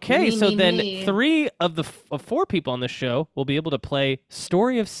 do. Okay, Me, so me, then me. 3 of the 4 people on the show will be able to play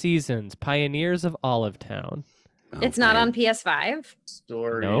Story of Seasons: Pioneers of Olive Town. It's not on PS5.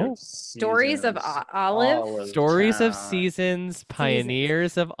 No. Stories of Olive. Stories of Town. Seasons: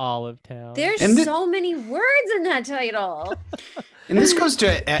 Pioneers of Olive Town. There's And so many words in that title. And this goes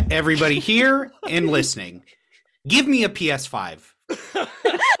to everybody here and listening. Give me a PS5.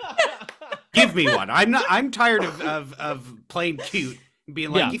 Give me one. I'm tired of playing cute and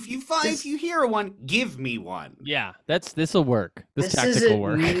being like, Yeah. if you hear one, give me one. Yeah, this will work. This tactical isn't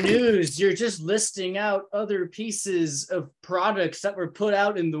work. news. You're just listing out other pieces of products that were put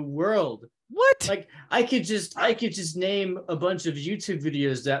out in the world. What? Like I could just name a bunch of YouTube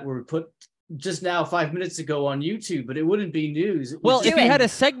videos that were put just now 5 minutes ago on YouTube, but it wouldn't be news. It Well, would if Do you it. had a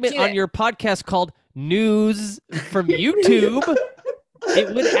segment Do on it. your podcast called News from YouTube,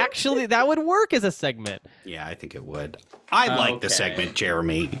 it would actually that would work as a segment. Yeah, I think it would. I like the Okay. segment,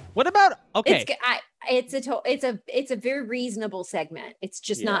 Jeremy. What about okay? It's a very reasonable segment. It's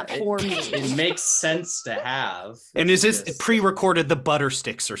just not for me. It makes sense to have. And is this Yes. pre-recorded? The butter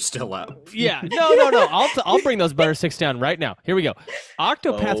sticks are still up. Yeah, no. I'll bring those butter sticks down right now. Here we go.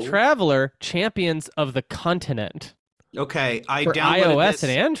 Octopath Oh. Traveler: Champions of the Continent Okay, I for downloaded iOS this.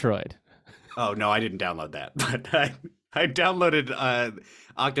 and Android. Oh no, I didn't download that, but I downloaded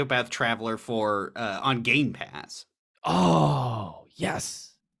Octopath Traveler for on Game Pass. Oh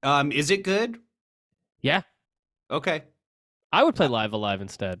yes, Is it good? yeah. Okay, I would play Live Alive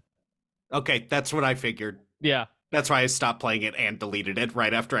instead. okay, that's what I figured. Yeah, That's why I stopped playing it and deleted it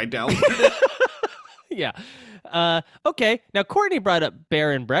right after I downloaded it. yeah. Okay. Now Courtney brought up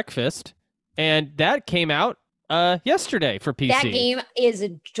Bear and Breakfast, and that came out yesterday for PC. That game is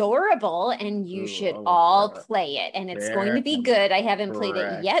adorable, and you Ooh, should I love all that. play it. And it's Bear going to be and good. I haven't played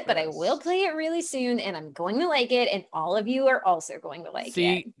it yet, but I will Breakfast. play it really soon, and I'm going to like it. And all of you are also going to like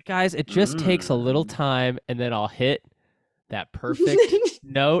See, guys, it just takes a little time, and then I'll hit that perfect it.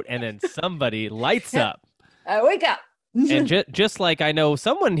 note, and then somebody lights up. Oh, wake up. And just like I know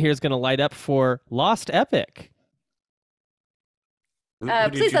someone here is going to light up for Lost Epic. Who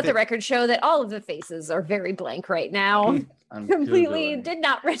did Please you let the think? record show that all of the faces are very blank right now. I'm Completely Googling. did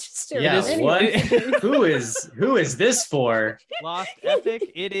not register. Yeah, with any what? of these. Who is this for? Lost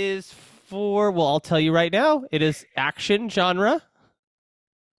Epic, it is for, well, I'll tell you right now, it is action genre.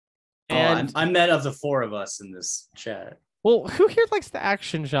 And, I met of the 4 of us in this chat. well, who here likes the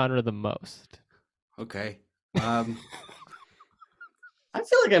action genre the most? Okay. I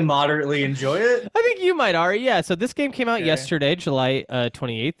feel like I moderately enjoy it. I think you might, Ari. Yeah, so this game came out Okay. yesterday, July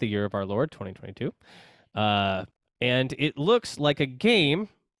 28th, the year of our Lord, 2022. And it looks like a game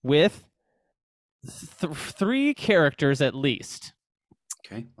with 3 characters at least.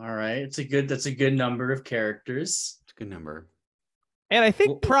 Okay, All right, that's a good number of characters. it's a good number. And I think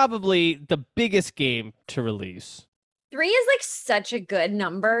Well- probably the biggest game to release. 3 is like such a good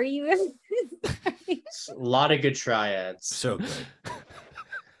number. You It's a lot of good triads. So good.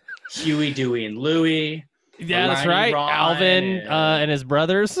 Huey, Dewey, and Louie. Yeah, that's Hermione, right. Ron, Alvin and- and his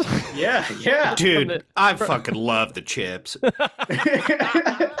brothers. Yeah, yeah. Dude, I fucking love the chips.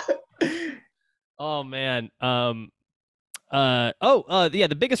 Oh man. Yeah,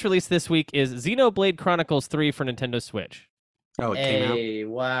 the biggest release this week is Xenoblade Chronicles 3 for Nintendo Switch. Oh, it came out. Hey,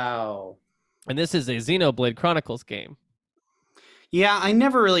 wow. And this is a Xenoblade Chronicles game. Yeah, I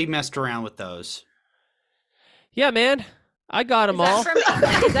never really messed around with those. Yeah, man. I got them is all.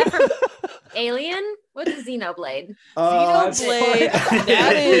 that from Alien? What's a Xenoblade? Xenoblade.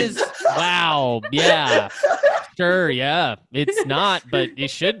 That is wow. Yeah. Sure, yeah. It's not, but it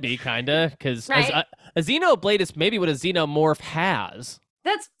should be kinda, because Right. a Xenoblade is maybe what a Xenomorph has.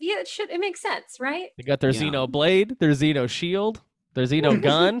 It makes sense, right? They got their Yeah. Xenoblade, their Xeno Shield, their Xeno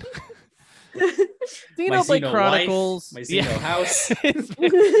Gun. My Xenoblade Xeno Chronicles. Life, my Xeno House.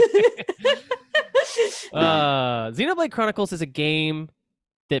 Xenoblade Chronicles is a game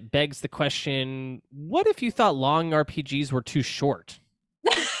that begs the question: what if you thought long RPGs were too short?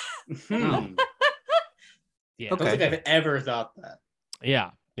 Hmm. Yeah. I don't think I've ever thought that.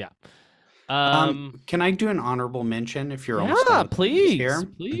 Yeah. Yeah. Can I do an honorable mention if you're yeah, almost done with please, here?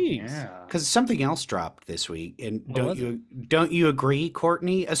 please. Yeah. Because something else dropped this week, and What was don't you agree,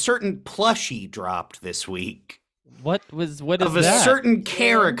 Courtney? A certain plushie dropped this week. What is of a that? certain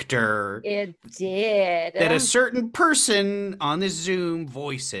character It did. that a certain person on this Zoom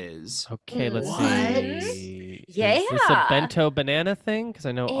voices. Okay, let's What? see. Is this a Yeah. bento banana thing? Because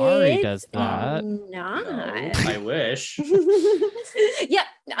I know Ari It's does that. Not. No, I wish. Yep.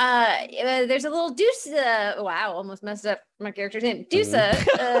 There's a little Deuce. Wow, almost messed up my character's name. Deusa,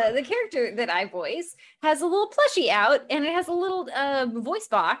 the character that I voice, has a little plushie out, and it has a little voice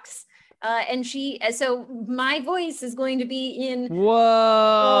box. And so my voice is going to be in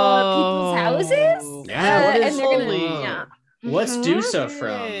Whoa! people's houses. Yeah, what and is- they're gonna, holy- yeah. What's Mhm. Dusa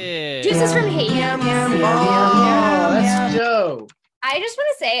from? Deuce is from Hades. Oh, that's dope. I just want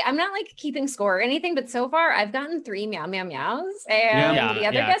to say I'm not like keeping score or anything, but so far I've gotten 3 meow meow meows, and Yeah, the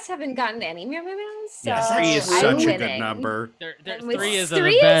other yeah. guests haven't gotten any meow meow meows. So Yes, 3 is I'm such a good winning. number. And with 3 is the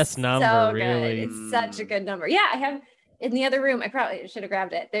three best so number, good. really. It's such a good number. Yeah, I have in the other room. I probably should have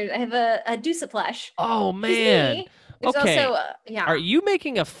grabbed it. I have a Deuce plush. Oh She's man! me. There's Okay. also yeah. Are you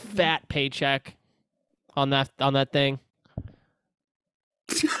making a fat paycheck on that thing?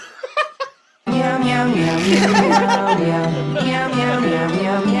 Meow meow meow meow meow meow meow meow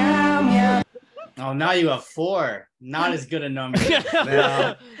meow meow meow. Oh, now you have 4. Not as good a number.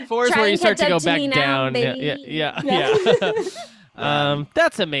 Yeah. 4 is Try where you and start to catch go up to back me now, down. baby. Yeah.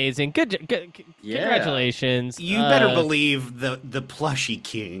 That's amazing. Good. Yeah. Congratulations. You better believe the plushie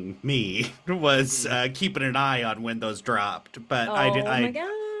king, me, was keeping an eye on when those dropped. But Oh my god.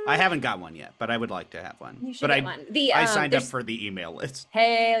 I haven't got one yet, but I would like to have one. You should But get one. The I signed up there's- for the email list.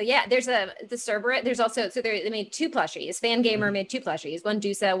 Hell yeah. There's the Cerberus. There's also, they made 2 plushies. Fangamer made 2 plushies, one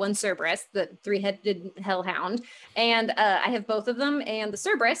Dusa, one Cerberus, the 3-headed hellhound. And I have both of them. And the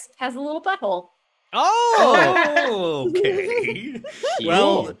Cerberus has a little butthole. Oh. Okay.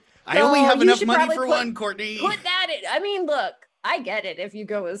 Well, I only So have you enough should money probably for put- one, Courtney. Put that in. I mean, look, I get it if you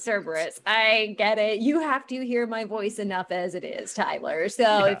go with Cerberus. I get it. You have to hear my voice enough as it is, Tyler. So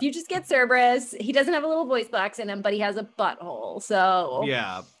Yeah. if you just get Cerberus, he doesn't have a little voice box in him, but he has a butthole. So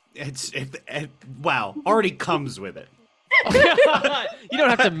Yeah. Wow. Already comes with it. You don't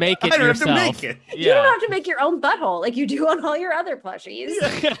have to make it I don't yourself. have to make it. you don't have to make your own butthole like you do on all your other plushies.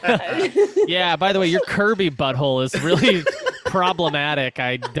 Yeah, by the way, your Kirby butthole is really problematic.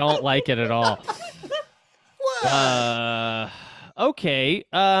 I don't like it at all. Okay.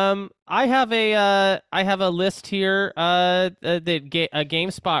 I have a list here that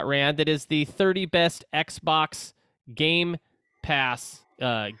GameSpot ran that is the 30 best Xbox Game Pass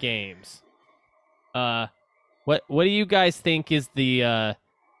games. What do you guys think is the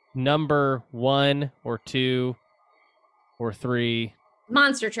number 1 or 2 or 3?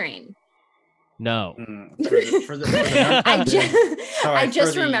 Monster Train. No. For the I just, Sorry, I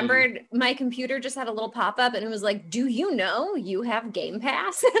just for the- remembered my computer just had a little pop up and it was like, "Do you know you have Game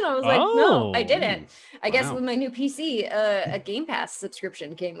Pass?" And I was like, "No, I Oh. didn't." I guess Wow. with my new PC, a Game Pass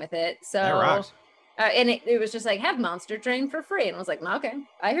subscription came with it. So, That rocks. and it was just like, "Have Monster Train for free," and I was like, "Okay."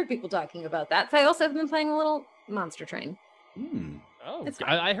 I heard people talking about that, so I also have been playing a little Monster Train. Hmm. Oh, It's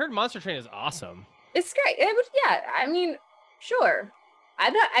I heard Monster Train is awesome. It's great. Yeah, I mean, sure.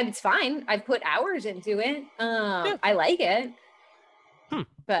 It's fine. I've put hours into it. Yeah. I like it. Hmm.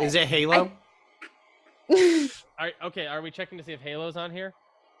 But Is it Halo? Are we checking to see if Halo's on here?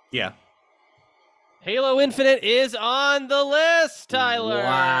 Yeah. Halo Infinite is on the list, Tyler.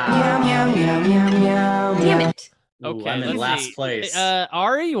 Meow meow meow meow meow. Damn meow. it. Okay, I'm in let's last see. place.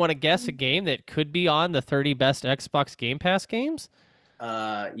 Ari, you want to guess a game that could be on the 30 best Xbox Game Pass games?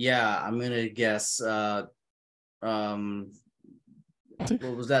 Yeah, I'm gonna guess.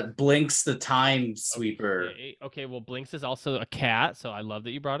 What was that? Blinks the Time Sweeper. Okay, well, Blinks is also a cat, so I love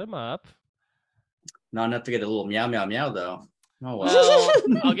that you brought him up. Not enough to get a little meow meow meow though. Oh well.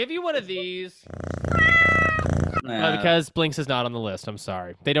 Well, I'll give you one of these Nah. because Blinks is not on the list. I'm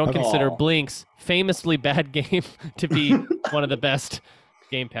sorry. They don't consider Aw. Blinks, famously bad game, to be one of the best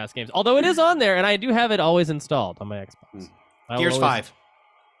Game Pass games. Although it is on there, and I do have it always installed on my Xbox. I will Gears always- 5.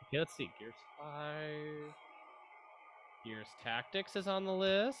 Okay, let's see. Gears 5. Gears Tactics is on the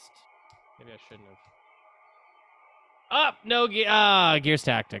list. Maybe I shouldn't have. No Gears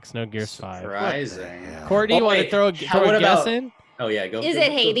Tactics. No Gears 5. Surprising. Cordy, you Oh, want to wait, throw what a guess about- in? Oh yeah, go. Is go- it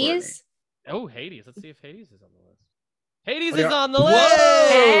go Hades? Oh, Hades. Let's see if Hades is on the list. Hades Oh, is yeah. on the Whoa! list.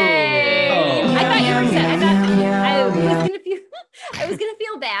 Hey! Oh. I thought you were saying. I was Meow, gonna feel. I was gonna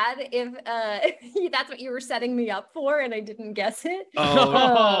feel bad if that's what you were setting me up for, and I didn't guess it.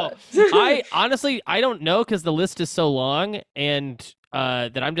 Oh, I honestly I don't know because the list is so long and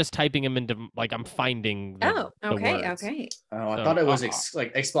that I'm just typing them into I'm finding. The Okay, words. okay. Oh, I So, thought it was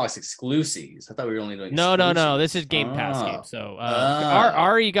like Xbox exclusives. I thought we were only doing. No. exclusives. This is Game Pass Oh. game. So, Ah.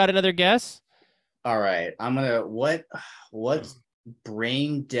 Ari, you got another guess? All right, I'm gonna what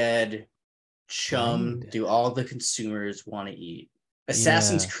brain dead chum Brain do all the consumers want to eat?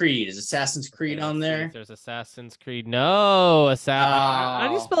 Assassin's Yeah. Creed. Is Assassin's Creed Let's on see there? if there's Assassin's Creed. No, how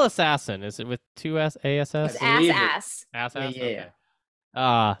do you Oh. spell assassin? Is it with two S A S It's S? I believe it. ass. Ass Yeah, ass.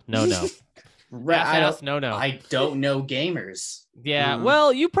 yeah, Okay. No. Right, Ass, no. I don't know gamers. Yeah. Mm.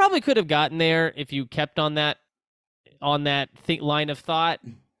 Well, you probably could have gotten there if you kept on that line of thought.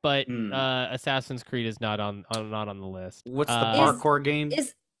 But Hmm. Assassin's Creed is not on the list. What's the Uh, parkour game?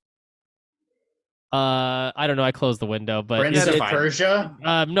 Is I don't know. I closed the window, but Prince is of it? fine. Persia.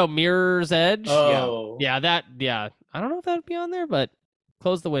 No, Mirror's Edge. Oh, Yeah, that. Yeah, I don't know if that would be on there, but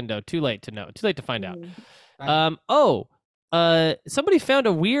close the window. Too late to know. Too late to find out. Somebody found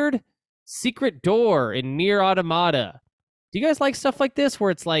a weird secret door in Nier Automata. Do you guys like stuff like this,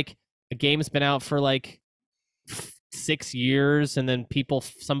 where it's like a game's been out for like 6 years, and then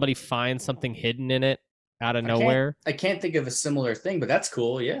somebody finds something hidden in it out of nowhere? I can't think of a similar thing, but that's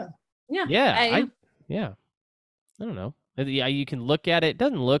cool. Yeah. yeah. Yeah, I don't know. Yeah, you can look at it. It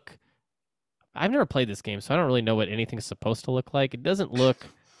doesn't look. I've never played this game, so I don't really know what anything's supposed to look like. It doesn't look.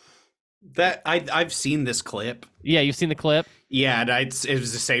 That I've seen this clip. Yeah, you've seen the clip. Yeah, and it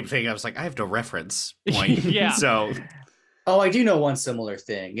was the same thing. I was like, I have no reference point. Yeah. So Oh, I do know one similar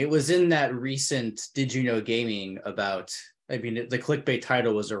thing. It was in that recent Did You Know Gaming about, I mean, the clickbait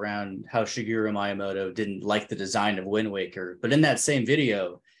title was around how Shigeru Miyamoto didn't like the design of Wind Waker. But in that same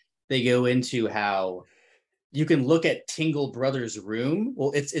video, they go into how you can look at Tingle Brothers' room.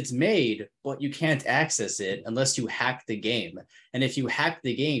 Well, it's made, but you can't access it unless you hack the game. And if you hack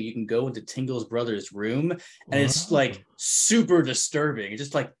the game, you can go into Tingle's Brothers' room, and it's like super disturbing. It's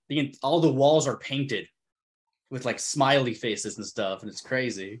just like all the walls are painted with like smiley faces and stuff, and it's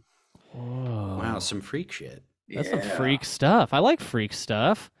crazy. Whoa. wow, some freak shit. That's some freak stuff. I like freak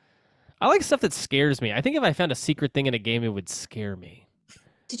stuff. I like stuff that scares me. I think if I found a secret thing in a game, it would scare me.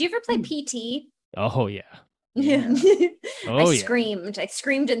 Did you ever play PT? Oh yeah. Yeah. Oh I yeah. screamed. I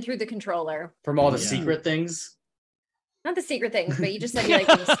screamed and threw the controller. From all the Yeah. secret things. Not the secret things, but you just said you like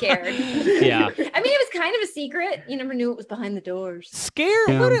being scared. Yeah. I mean, it was kind of a secret. You never knew it was behind the doors. Scare?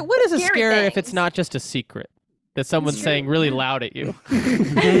 Yeah. What is a Scary scare if it's things. not just a secret that someone's true. saying really loud at you?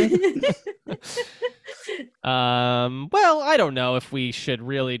 Well, I don't know if we should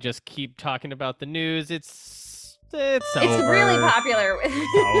really just keep talking about the news. It's It's over. really popular.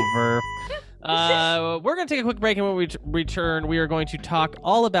 Over. We're gonna take a quick break, and when we return, we are going to talk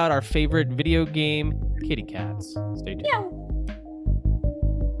all about our favorite video game kitty cats. Stay tuned. Yeah.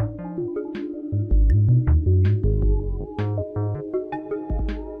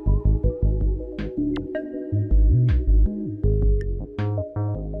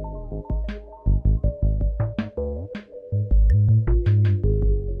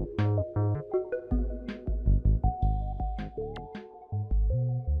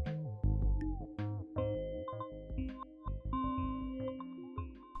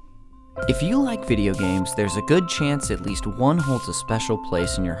 If you like video games, there's a good chance at least one holds a special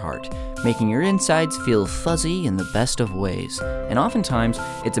place in your heart, making your insides feel fuzzy in the best of ways. And oftentimes,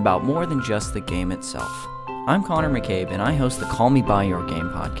 it's about more than just the game itself. I'm Connor McCabe, and I host the Call Me By Your Game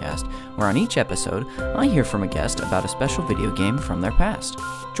podcast, where on each episode, I hear from a guest about a special video game from their past.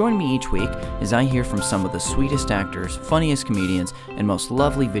 Join me each week as I hear from some of the sweetest actors, funniest comedians, and most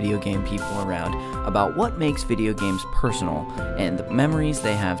lovely video game people around about what makes video games personal and the memories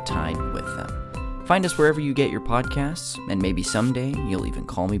they have tied with them. Find us wherever you get your podcasts, and maybe someday you'll even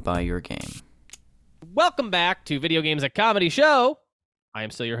call me by your game. Welcome back to Video Games, a Comedy Show. I am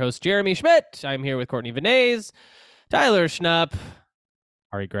still your host, Jeremy Schmidt. I'm here with Courtney Vinays, Tyler Schnupp,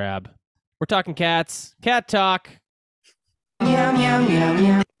 Ari Grab. We're talking cats, cat talk. Meow, meow, meow,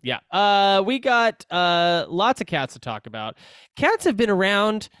 meow. Yeah, we got lots of cats to talk about. Cats have been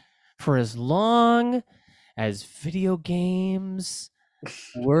around for as long as video games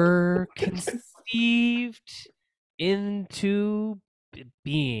were conceived into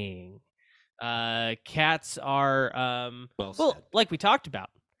being. Cats are Well well, said. like we talked about,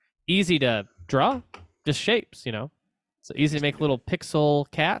 easy to draw, just shapes, you know. So easy to make little pixel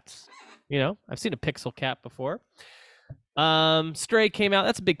cats. You know, I've seen a pixel cat before. Stray came out.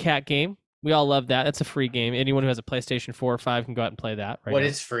 That's a big cat game. We all love that. That's a free game. Anyone who has a PlayStation 4 or 5 can go out and play that right What, now.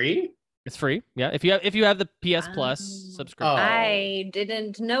 it's free? It's free. Yeah, if you have the PS Plus subscription. Oh. I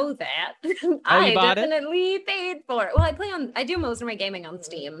didn't know that. you I bought it? definitely paid for it. Well, I do most of my gaming on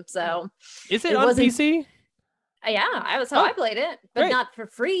Steam, so Is it it on wasn't- PC? yeah, that's how Oh, I played it, but great. not for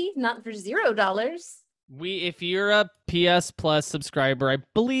free, not for $0. If you're a PS Plus subscriber, I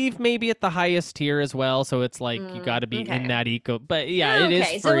believe maybe at the highest tier as well. So it's like you got to be okay. in that eco. But yeah, it is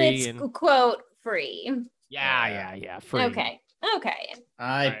okay, free. so it's and quote free. Yeah. Free. Okay.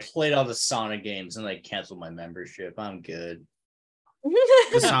 I Right. played all the Sonic games and I canceled my membership. I'm good.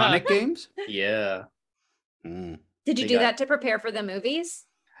 The Sonic games? Yeah. Mm. Did you They do got- that to prepare for the movies?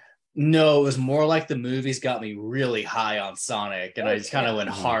 No, it was more like the movies got me really high on Sonic, and I just kind of went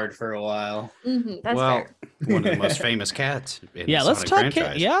Okay. hard for a while. That's Well, fair. one of the most famous cats in Yeah, the let's Sonic talk.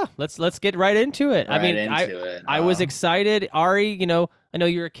 franchise. Yeah, let's get right into it. I Right mean, into it. I was excited. Ari, you know, I know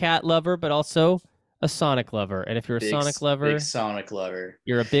you're a cat lover, but also a Sonic lover. And if you're a Sonic lover, Big Sonic lover.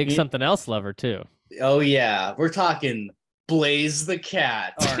 you're a big You- something else lover too. Oh yeah, we're talking Blaze the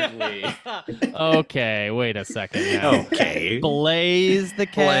cat, aren't we? Okay, wait a second. Now. Okay. Blaze the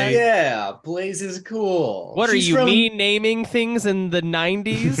cat. Yeah, Blaze is cool. What are She's you, from- me naming things in the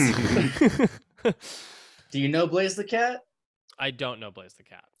 90s? Do you know Blaze the cat? I don't know Blaze the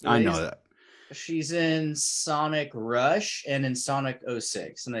cat. I know Blaze- that. She's in Sonic Rush and in Sonic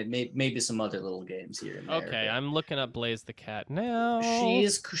 06, and I maybe some other little games here and there. Okay, but I'm looking up Blaze the cat now.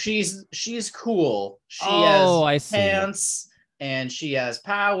 she's cool. She Oh, I has see. pants and she has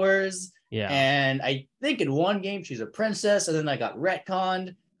powers. Yeah. And I think in one game she's a princess, and then I got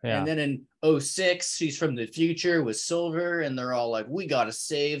retconned. Yeah. And then in 06, she's from the future with Silver, and they're all like, "We gotta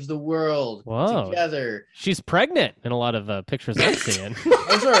save the world Whoa. together." She's pregnant in a lot of pictures I'm seeing.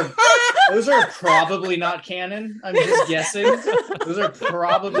 Those are probably not canon. I'm just guessing. Those are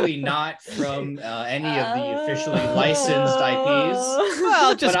probably not from any of the officially licensed IPs.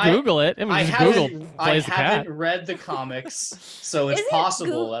 Well, just But I- Google it. I mean, I just Google I Blaze the cat. haven't read the comics, so it's Isn't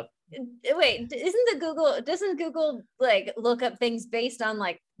possible Goo- that Wait, doesn't Google like look up things based on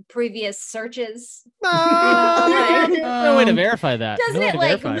like previous searches? No way to verify that. Doesn't no way it to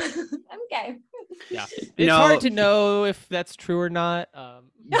like verify. okay. Yeah. It's No. hard to know if that's true or not.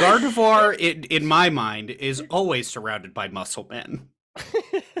 Gardevoir, in my mind, is always surrounded by muscle men.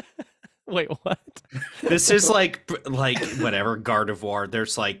 Wait, what? This is like whatever Gardevoir.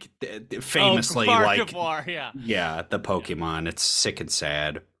 There's like famously like yeah. the Pokemon. It's sick and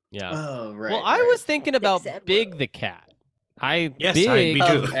sad. Yeah. Oh right. Well, I right. was thinking about Except- Big the cat. Yes, Big me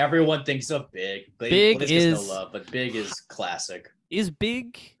too. Everyone thinks of Big. Big Blaze gets is- no love, but Big is classic. is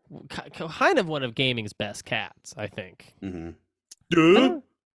Big kind of one of gaming's best cats, I think. Mhm.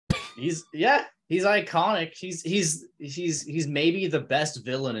 He's iconic. He's maybe the best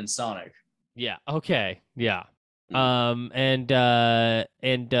villain in Sonic. Yeah. Okay. Yeah. Mm.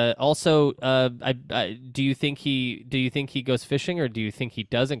 And also, do you think he goes fishing, or do you think he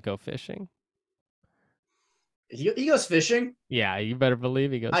doesn't go fishing? He goes fishing. Yeah, you better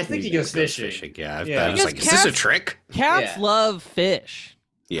believe he goes. I think he goes fishing. Yeah, Yeah. I was Because like, is this a cats- trick? Cats Yeah. love fish.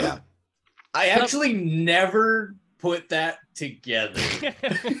 Yeah. I Some- actually never put that together.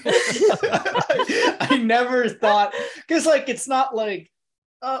 I never thought, because like it's not like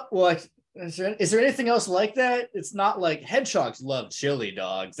what is there anything else like that? It's not like hedgehogs love chili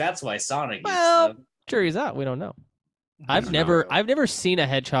dogs. That's why Sonic Well, eats them. Jury's out. We don't know. I I've don't never know. seen a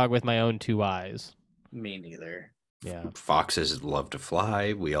hedgehog with my own two eyes. Me neither. Yeah. Foxes love to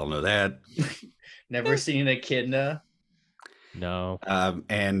fly. We all know that. Never seen an echidna. No.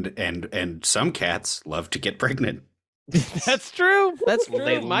 And some cats love to get pregnant. That's true. That's Well, true.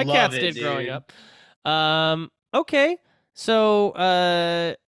 they My love cats it, did growing dude. up. Okay. So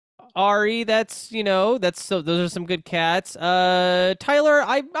Ari, those are some good cats. Tyler,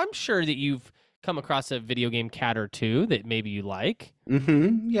 I'm sure that you've come across a video game cat or two that maybe you like.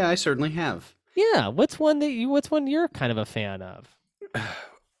 Mm-hmm. Yeah, I certainly have. Yeah. What's one you're kind of a fan of?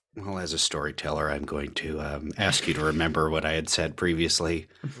 Well, as a storyteller, I'm going to ask you to remember what I had said previously.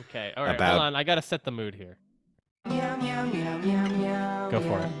 Okay. All right. About- Hold on. I gotta set the mood here. Go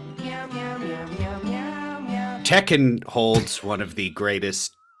for it. Tekken holds one of the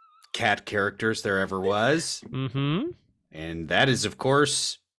greatest cat characters there ever was, Mm-hmm. and that is, of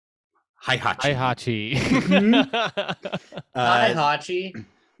course, Heihachi. Hi, Hachi. Hi, Hachi.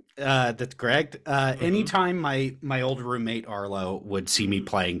 That's correct. Anytime my old roommate Arlo would see me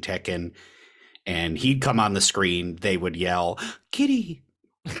playing Tekken, and he'd come on the screen, they would yell, "Kitty,"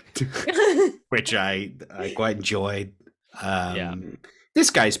 which I quite enjoyed. Yeah. This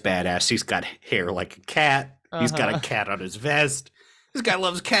guy's badass. He's got hair like a cat. He's got a Uh-huh. cat on his vest. This guy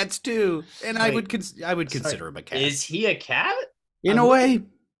loves cats too, and I would consider him a cat Is he a cat? in a way.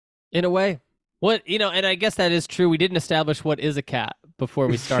 In a way. And I guess that is true. We didn't establish what is a cat before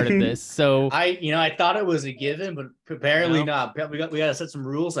we started this. So I thought it was a given, but apparently No. not. We got to set some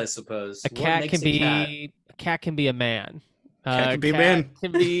rules, I suppose. a What cat makes can be cat? a cat can be a man. Cat can be a man.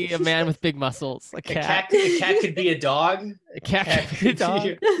 Can be a man with big muscles. A cat could be a dog. A cat Cat can be a could dog.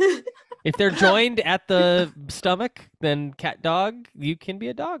 be- If they're joined at the stomach, then cat dog, you can be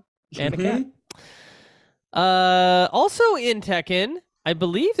a dog and a cat. Also in Tekken, I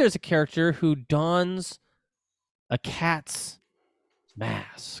believe there's a character who dons a cat's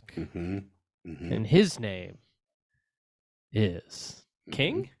mask, and his name is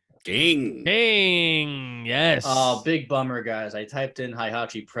King. King. King, yes. Oh, big bummer, guys. I typed in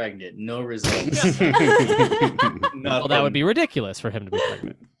Heihachi pregnant. No results. Well, that would be ridiculous for him to be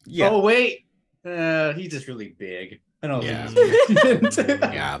pregnant. Yeah. Oh, wait. He's just really big. I don't Yeah. think he's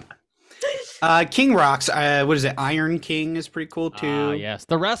Yeah. King rocks. What is it? Iron King is pretty cool too. Yes,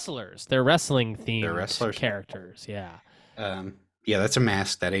 the wrestlers. They're wrestling themed wrestlers. characters. Yeah. Yeah, that's a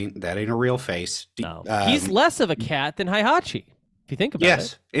mask. That ain't a real face. No, he's less of a cat than Heihachi. If you think about it.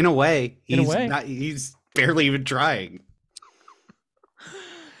 Yes, in a way. In a way. He's barely even trying.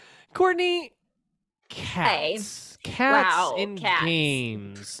 Courtney, cats. Cats Wow, in cats.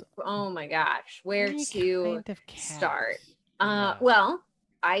 games. Oh my gosh, where Any to kind of cat? start? Yeah. Well,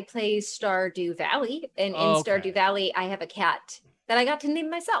 I play Stardew Valley, and in Okay. Stardew Valley, I have a cat that I got to name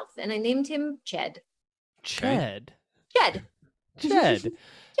myself, and I named him Ched. Ched. Ched. Ched. Ched.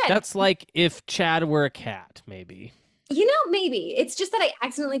 That's like if Chad were a cat, maybe. You know, maybe it's just that I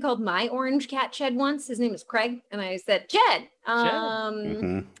accidentally called my orange cat Ched once. His name is Craig, and I said Ched.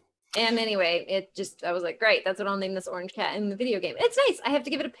 Mhm. And anyway, I was like, great, that's what I'll name this orange cat in the video game. It's nice. I have to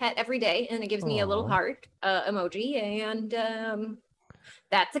give it a pet every day, and it gives me a little Aw. heart emoji, and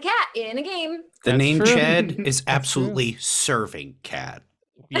that's a cat in a game. The That's name true. Chad is That's true. absolutely serving cat.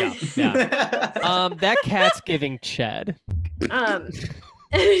 Yeah. Yeah. That cat's giving Ched. Tyler,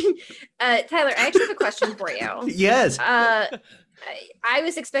 I actually have a question for you. Yes. I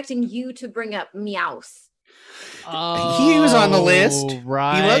was expecting you to bring up Meowth. He was on the list.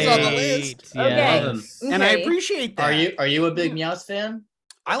 Right. He was on the list. Okay. Yes. And I Okay. appreciate that. Are you a big Meowth fan?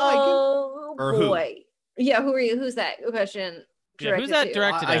 I like Oh Or who? boy. Yeah, who are you? Who's that question? Yeah, who's directed that to?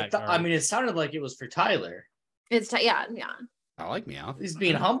 directed at? I mean, it sounded like it was for Tyler. It's yeah. him. I like Meow. He's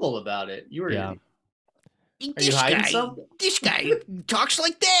being humble about it. You were. Yeah. Are you hiding something? This guy talks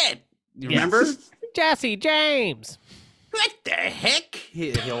like that. You Yes. remember? Jesse James. What the heck?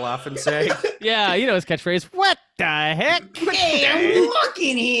 He'll often say. Yeah, you know his catchphrase. What the heck? Hey, I'm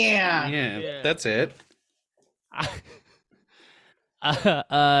looking here. Yeah, that's it.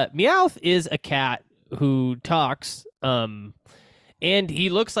 Meowth is a cat who talks, and he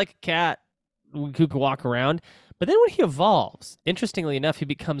looks like a cat who could walk around. But then when he evolves, interestingly enough, he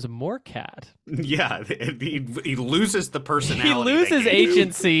becomes more cat. Yeah, he loses the personality. He loses they gave him.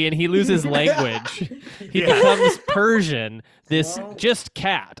 agency and he loses language. He Yeah. becomes Persian, this Well- just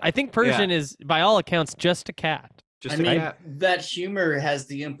cat. I think Persian is, by all accounts, just a cat. Just I a mean, cat. that humor has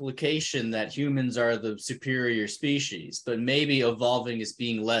the implication that humans are the superior species, but maybe evolving is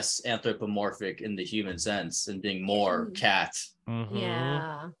being less anthropomorphic in the human sense and being more cat. Mhm.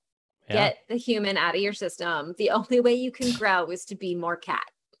 Yeah. Yeah. Get the human out of your system. The only way you can grow is to be more cat.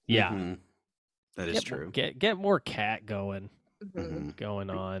 Yeah. Mhm. That is Get- true. Get more cat going Mhm.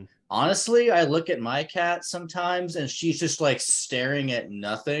 on. Honestly, I look at my cat sometimes and she's just like staring at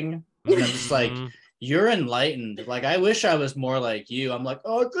nothing. And I'm just like, Mhm. you're enlightened. Like, I wish I was more like you. I'm like,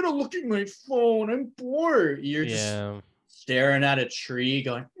 oh, I gotta look at my phone. I'm bored. You're just Yeah. staring at a tree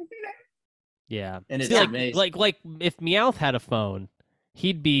going, Yeah. and it's See, amazing. like if Meowth had a phone,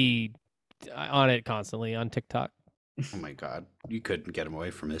 he'd be on it constantly on TikTok. Oh my god, you couldn't get him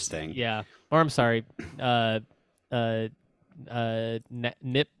away from this thing. Yeah. Or I'm sorry,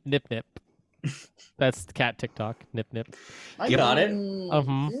 nip. That's the cat TikTok. Nip. I Yep. got it.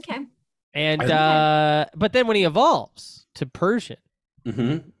 Mhm. Okay. And Okay. but then when he evolves to Persian,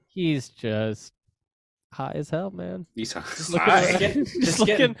 Mm-hmm. he's just high as hell, man. He's Just Hi. looking, Just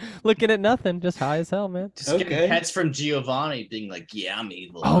looking at nothing, just high as hell, man. Just getting Okay. pets from Giovanni being like, yeah, I'm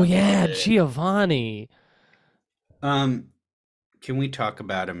evil. Oh I yeah, love it." Giovanni. Can we talk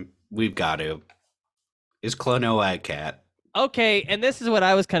about him? We've got to. Is Klonoa a cat? Okay, and this is what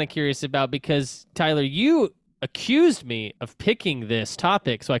I was kind of curious about because Tyler, you accused me of picking this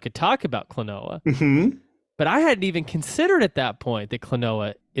topic so I could talk about Klonoa, Mm-hmm. but I hadn't even considered at that point that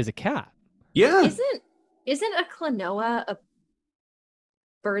Klonoa is a cat. Yeah. Isn't a Klonoa a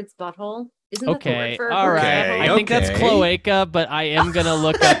bird's butthole? Isn't that the Okay, word for a all bird's right. Okay, butthole? I think that's okay. cloaca, but I am gonna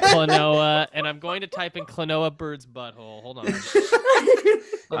look up Klonoa, and I'm going to type in Klonoa bird's butthole. Hold on.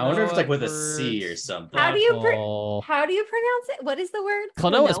 I wonder if it's like with a Klonoa C or bird's something. How do you butthole. How do you pronounce it? What is the word?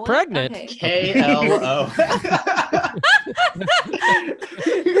 Klonoa's Klonoa? pregnant. Okay. KLO.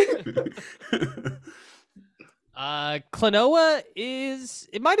 Klonoa is.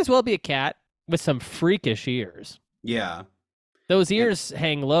 It might as well be a cat with some freakish ears. Yeah. Those ears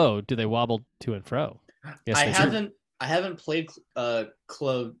hang low. Do they wobble to and fro? Yes, I they do. haven't I haven't played I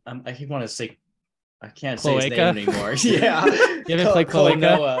keep want to say I can't Cloaca? say his name anymore. Yeah. You haven't played Cloaca?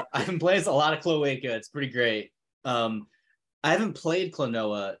 Klonoa. I've been playing a lot of Cloaca. It's pretty great. I haven't played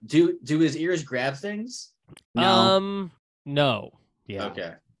Klonoa. Do his ears grab things? No. Yeah.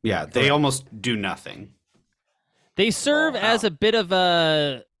 Okay. Yeah, they almost do nothing. They serve wow. as a bit of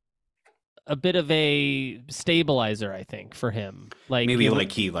a stabilizer, I think, for him. Like Maybe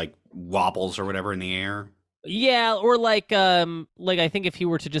like he like wobbles or whatever in the air. yeah, or like I think if he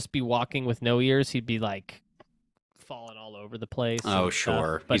were to just be walking with no ears, he'd be like falling all over the place. Oh, and stuff.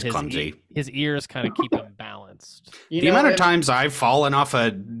 sure. But He's clumsy. His ears kind of keep him balanced. You The know, amount of if- times I've fallen off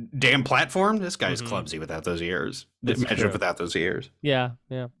a damn platform, this guy's Mhm. clumsy without those ears. That's Imagine true. without those ears. Yeah,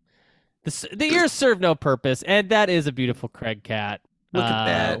 yeah. The ears serve no purpose, and that is a beautiful Craig cat. Look at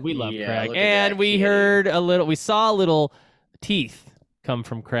that. We love Yeah, Craig, look at and that we kitty. we saw a little teeth come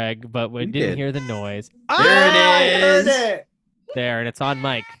from Craig, but we We didn't did. hear the noise. There I it heard is. it. There, and it's on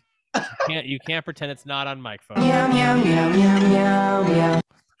mic. You can't pretend it's not on mic, folks. Meow, meow, meow, meow, meow,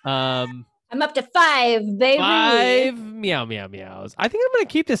 meow. I'm up to 5, baby. 5 meow meow meows. I think I'm gonna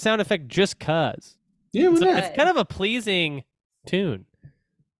keep this sound effect just cause. Yeah, It's, well, it's kind of a pleasing tune.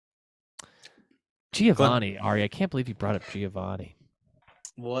 Giovanni, Ari, I can't believe you brought up Giovanni.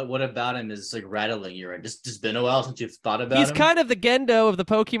 What about him is like rattling you, right? Just been a while since you've thought about He's him. kind of the Gendo of the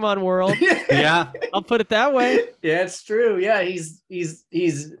Pokemon world. yeah. I'll put it that way. Yeah, it's true. Yeah, he's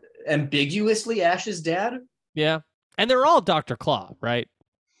ambiguously Ash's dad. Yeah. And they're all Dr. Claw, right?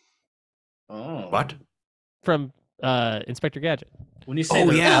 Oh, What? From Inspector Gadget. When you say Oh,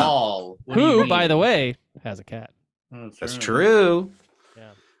 they're yeah. all, what do you Who, mean? by the way, has a cat. Oh, That's true.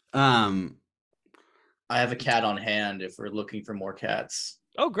 Yeah. I have a cat on hand if we're looking for more cats.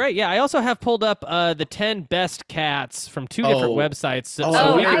 Oh, great. Yeah. I also have pulled up the 10 best cats from 2 different Oh. websites. So, Oh, so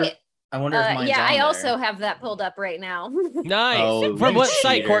Oh, we I- could- I wonder if mine's yeah, on I there. also have that pulled up right now. nice. Oh, From you what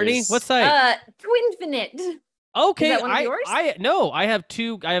site, Courtney? cheaters. What site? Twinfinite. Okay, that one of yours? I have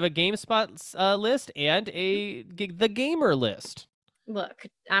 2. I have a GameSpot list and the gamer list. Look,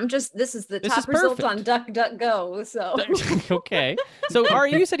 this is the This top is result perfect. on DuckDuckGo. So Okay. So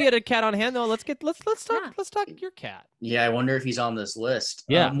Ari, you said you had a cat on hand though. Let's talk Yeah. let's talk your cat. Yeah, I wonder if he's on this list.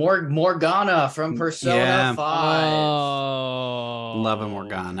 Yeah. Morgana from Persona Yeah. 5. Oh, Love a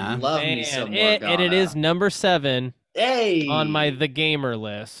Morgana. Love me man, some and Morgana. it is number 7 Hey, on my the gamer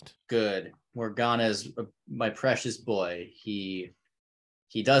list. good. Morgana is my precious boy. He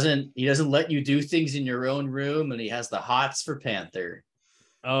doesn't let you do things in your own room, and he has the hots for Panther.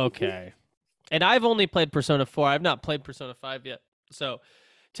 Okay. And I've only played Persona 4. I've not played Persona 5 yet. So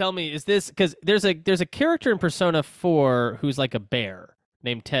tell me, is this because there's a character in Persona 4 who's like a bear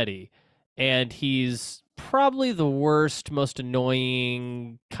named Teddy, and he's probably the worst, most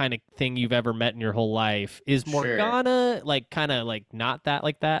annoying kind of thing you've ever met in your whole life. Is Sure. Morgana like kind of like not that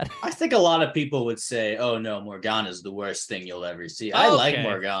like that? I think a lot of people would say, "Oh no, Morgana is the worst thing you'll ever see." I like Okay.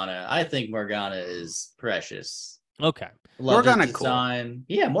 Morgana. I think Morgana is precious. Okay. Love Morgana his cool. design.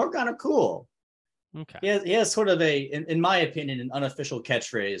 Yeah, Morgana cool. Okay. He has sort of in my opinion, an unofficial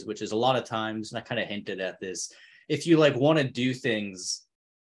catchphrase, which is a lot of times, and I kind of hinted at this. If you like want to do things,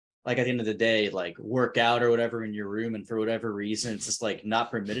 like at the end of the day, like work out or whatever in your room, and for whatever reason it's just like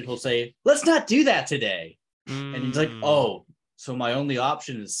not permitted, he'll say, "Let's not do that today." And he's like, Mm. "Oh, so my only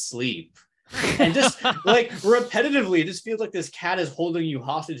option is sleep." And just like repetitively, it just feels like this cat is holding you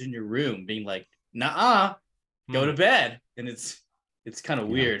hostage in your room, being like, "Nah, go to bed." And it's kind of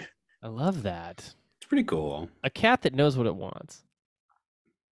Yeah. weird. I love that. It's pretty cool. A cat that knows what it wants.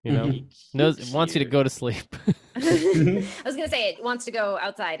 You know, He- it wants you to cute. go to sleep. I was gonna say it wants to go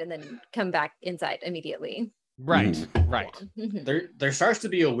outside and then come back inside immediately. Right. Right. There starts to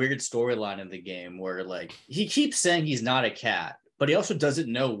be a weird storyline in the game where like he keeps saying he's not a cat, but he also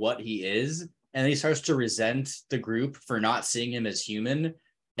doesn't know what he is, and he starts to resent the group for not seeing him as human,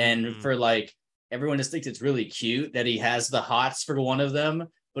 and Mhm. for like everyone just thinks it's really cute that he has the hots for one of them,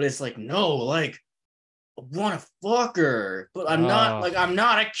 but it's like, no, like I want to fuck her, but I'm not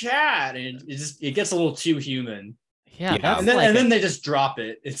a cat, and it gets a little too human, Yeah. Yeah. That's and then like and then they just drop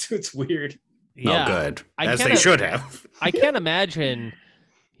it. It's weird. yeah. Oh, good. I As they kinda- should have. I can't imagine,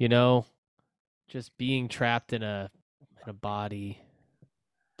 just being trapped in a body.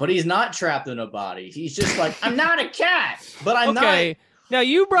 But he's not trapped in a body. He's just like, I'm not a cat, but I'm Okay. Now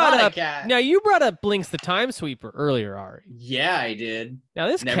you brought not a up cat. Blinks the Time Sweeper earlier, Ari. Yeah, I did. Now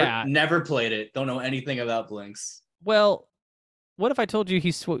this cat. Never played it. Don't know anything about Blinks. Well, what if I told you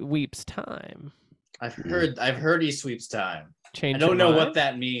he sweeps time? I've heard he sweeps time. Change. I don't your know what mind?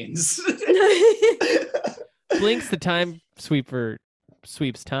 that means. Blinks the Time Sweeper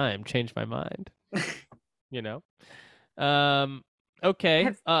sweeps time. Changed my mind. You know. Okay.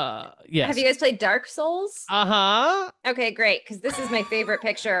 Yes. Have you guys played Dark Souls? Uh-huh. Okay, great. Because this is my favorite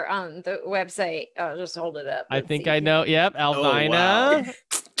picture on the website. I'll just hold it up. I Let's think see I here. know. Yep. Alvina. wow.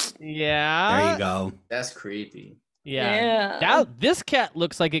 Yeah. There you go. That's creepy. Yeah. Yeah. Now, this cat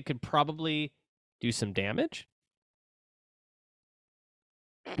looks like it could probably do some damage.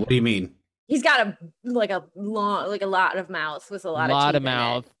 What do you mean? He's got a lot of mouth with a lot of teeth in it.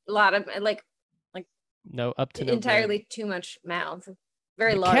 mouth. A lot of No, up to no entirely too much mouth.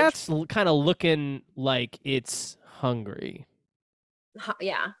 Very The large. cat's kind of looking like it's hungry.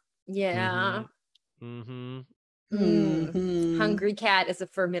 Yeah. Yeah. Mm-hmm. Hungry cat is a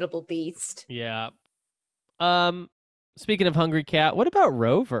formidable beast. Yeah. Speaking of hungry cat, what about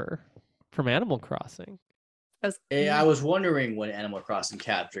Rover from Animal Crossing? I was wondering when Animal Crossing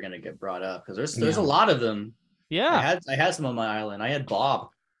cats are gonna get brought up because there's a lot of them. Yeah. I had some on my island. I had Bob.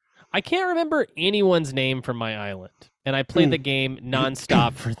 I can't remember anyone's name from my island, and I played the game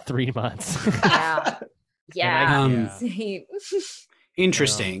nonstop for 3 months. Yeah. Yeah. Um, Same.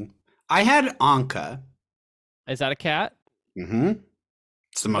 Interesting. I had Anka. Is that a cat? Mm-hmm.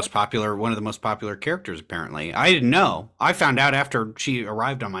 It's one of the most popular characters, apparently. I didn't know. I found out after she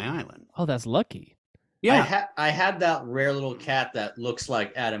arrived on my island. Oh, that's lucky. Yeah. I had that rare little cat that looks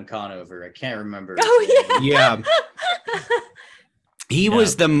like Adam Conover. I can't remember. Oh, his name. Yeah. He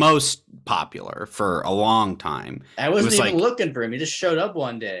was the most popular for a long time. I wasn't It was even looking for him. He just showed up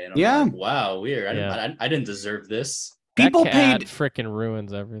one day, and I'm like, wow, weird. I didn't deserve this. People that cat paid. freaking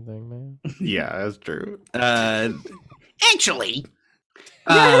ruins everything, man. Yeah, that's true. Actually,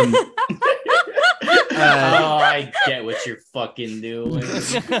 I get what you're fucking doing.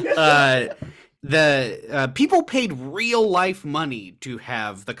 the people paid real life money to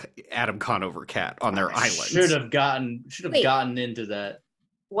have the Adam Conover cat on their island. Should have gotten Wait. gotten into that.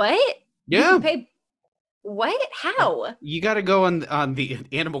 What? Yeah. You pay... What? How? You got to go on the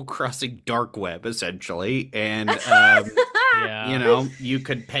Animal Crossing dark web essentially, and Yeah. you know, you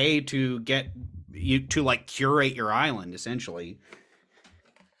could pay to get you to like curate your island essentially.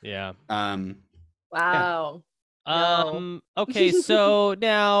 Yeah. Wow. No. Okay, so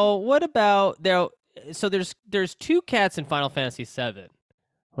now what about there? So there's 2 cats in Final Fantasy VII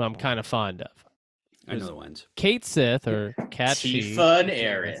who I'm kind of fond of. I know the ones. Kate Sith or Cat She. Tifa and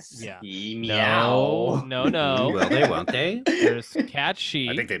Eris. Yeah. Meow. No. Will they? Won't they? There's Cat She.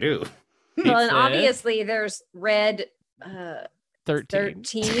 I think they do. Well, and Sith, obviously there's Red 13.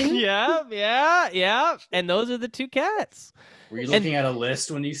 13. Yeah. And those are the 2 cats. Were you looking at a list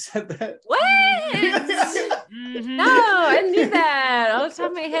when you said that? What? Mhm. No, I knew that. Off the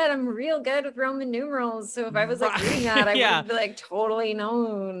top of my head, I'm real good with Roman numerals. So if I was like Right. reading that, I Yeah. would have like totally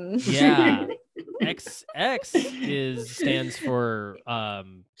known. Yeah. XX stands for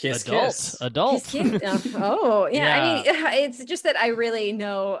Kiss, adult. kiss. Adult. Oh, yeah. I mean, Yeah. it's just that I really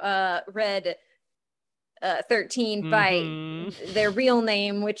know Red 13 by Mhm. their real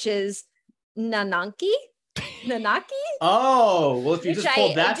name, which is Nanaki. Nanaki? Oh, well, if you Which just I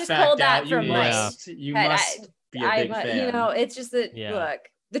pulled that just fact pulled that out, from, like, you had must be a big fan. You know, it's just that Yeah. look,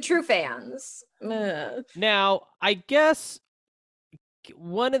 the true fans. Ugh. Now, I guess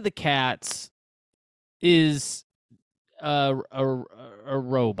one of the cats is a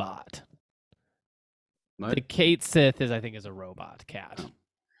robot. What? The Kate Sith I think is a robot cat.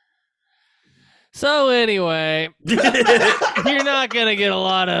 So anyway, you're not gonna get a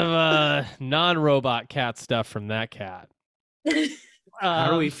lot of non-robot cat stuff from that cat.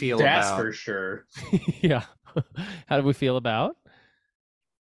 How do we feel That's about for sure. Yeah. How do we feel about?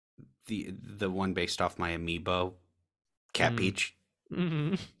 the one based off my amiibo, Cat Peach?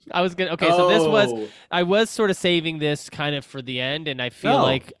 Mhm. I was gonna. Okay, so this was. Oh, I was sort of saving this kind of for the end, and I feel Oh.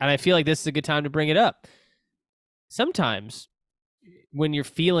 like this is a good time to bring it up. Sometimes, when you're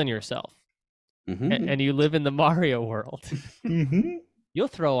feeling yourself Mm-hmm. and you live in the Mario world, Mm-hmm. you'll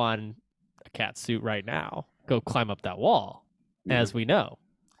throw on a cat suit right now, go climb up that wall, as we know.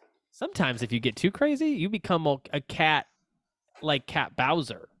 Sometimes, if you get too crazy, you become a cat, like Cat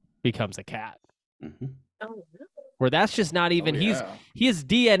Bowser becomes a cat, Mm-hmm. Oh, no. where that's just not even. yeah. His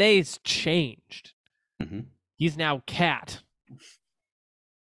DNA's changed. Mhm. He's now cat,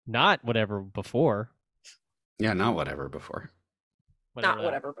 not whatever before. Yeah, not whatever before. Not that-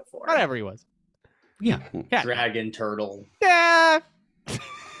 whatever before. Whatever he was. Yeah. Cat. Dragon turtle. Yeah.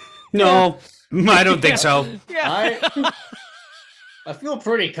 No, I don't think so. Yeah. I feel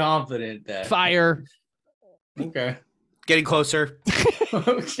pretty confident that. Fire. Okay. Getting closer.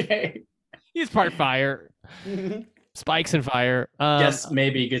 Okay. He's part fire. Spikes and fire. Guess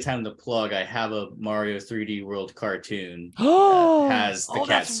maybe a good time to plug. I have a Mario 3D World cartoon. Oh, has the cat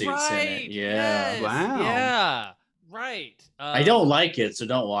that's suits in it. right. Yeah. Yes. Wow. Yeah. right. I don't like it, so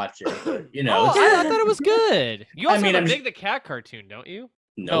don't watch it. But, you know, Oh, it's I thought it was good. You also mean, dig the cat cartoon, don't you?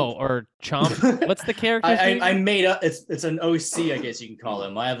 Nope. No, or Chomp. What's the character? I made up. It's an OC, I guess you can call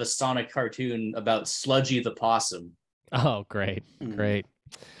him. I have a Sonic cartoon about Sludgy the possum. Oh, great, great.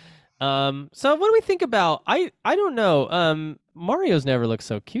 So what do we think about? I don't know. Mario's never looked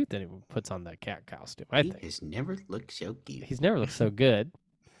so cute that he puts on that cat costume. I think He has never looked so cute. he's never looked so good.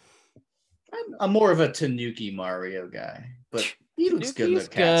 I'm more of a Tanuki Mario guy, but he looks good in the Tanuki's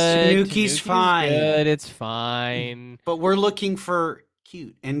cat suit. good. Tanuki's fine. Good. It's fine. But we're looking for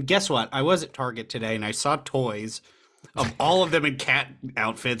cute. And guess what? I was at Target today and I saw toys of all of them in cat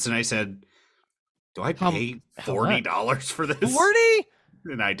outfits, and I said, "Do I pay $40 for this?" 40?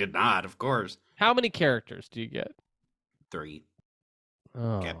 And I did not, of course. How many characters do you get? 3.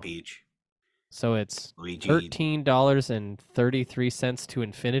 Oh, Cat Peach, so it's Luigi. $13.33 to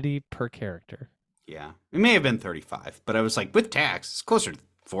infinity per character. Yeah, it may have been 35, but I was like, with tax, it's closer to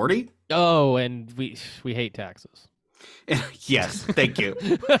 40. Oh, and we hate taxes. Yes, thank you.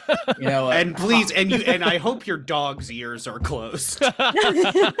 You know, what? And please, and I hope your dog's ears are closed. Because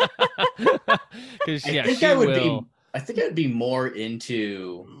I yeah, think she I would will. be. I think I'd be more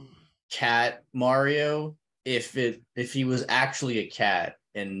into Cat Mario if he was actually a cat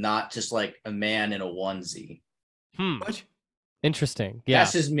and not just like a man in a onesie. What? Interesting. Yeah.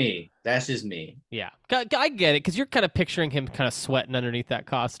 That's just me. Yeah. I get it because you're kind of picturing him kind of sweating underneath that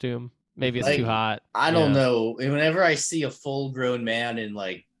costume. Maybe it's too Like, hot. I don't know. Whenever I see a full-grown man in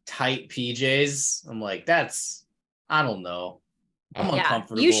like tight PJs, I'm like, I don't know. I'm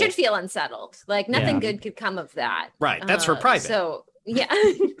uncomfortable. You should feel unsettled. Like nothing Yeah. good could come of that. Right, that's for private. So yeah.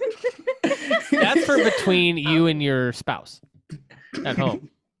 That's for between you and your spouse at home.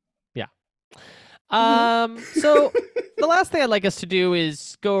 Yeah. So the last thing I'd like us to do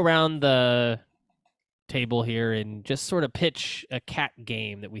is go around the table here and just sort of pitch a cat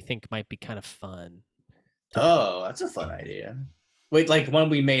game that we think might be kind of fun. Oh, that's a fun idea. Wait, like one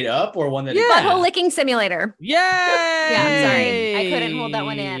we made up or one that? Yeah. Butthole licking simulator. Yay! Yeah, sorry. I couldn't hold that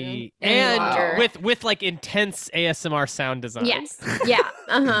one in any And longer. with like intense ASMR sound design. Yes. Yeah.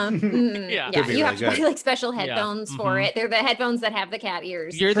 Uh-huh. Mhm. Yeah. Yeah. Could be You really have to buy good. like special headphones for Mhm. it. They're the headphones that have the cat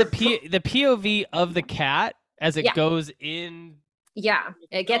ears. You're the POV of the cat as it Yeah. goes in. Yeah.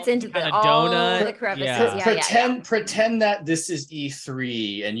 It gets into Kinda the all donut. the crevices. Yeah. Yeah. Pretend that this is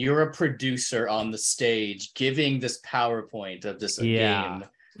E3 and you're a producer on the stage giving this PowerPoint of this Yeah.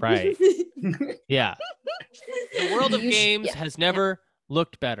 Right. Yeah. The world of You sh- games yeah. has never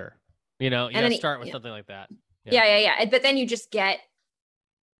looked better. You know, you And gotta then start with yeah. something like that. Yeah. But then you just get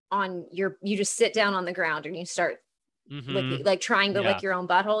you just sit down on the ground and you start Mhm. like trying to Yeah. lick your own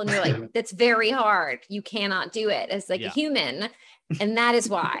butthole, and you're like, that's very hard. You cannot do it as like Yeah. a human. And that is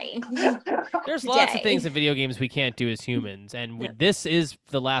why. There's lots of Today. things in video games we can't do as humans, and this is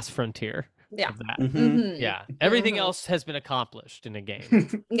the last frontier Yeah. of that. Mhm. Mhm. Yeah. Everything Mhm. else has been accomplished in a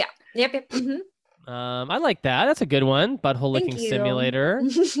game. Yep. Mhm. I like that. That's a good one. Butthole Thank licking you. simulator.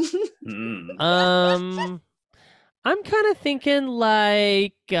 Mm. I'm kind of thinking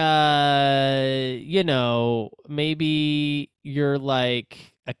like, maybe you're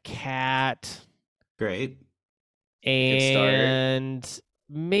like a cat, Great. Good starter. and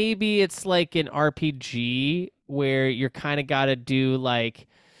maybe it's like an RPG where you're kind of got to do like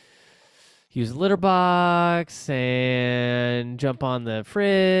use a litter box and jump on the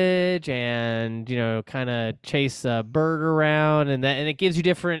fridge and kind of chase a bird around, and it gives you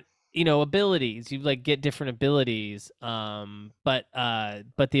different abilities. You like get different abilities, but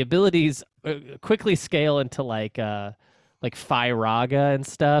the abilities quickly scale into like Firaga and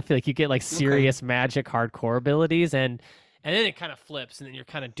stuff. Like you get like serious magic hardcore abilities, and then it kind of flips, and then you're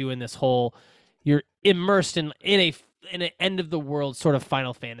kind of doing this whole, you're immersed in an end of the world sort of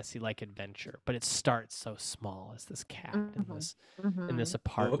Final Fantasy like adventure, but it starts so small as this cat in this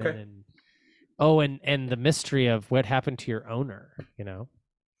apartment, and the mystery of what happened to your owner.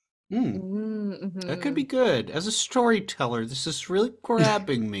 That could be good. As a storyteller, this is really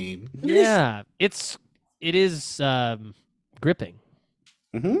grabbing me. Yeah, it is gripping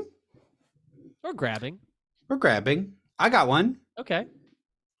Mm-hmm. or grabbing. We're grabbing. I got one. Okay.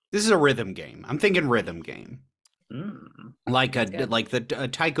 This is a rhythm game. I'm thinking rhythm game. Mm. Like a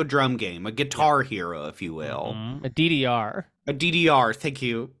taiko drum game, a guitar hero, if you will. A DDR. A DDR, thank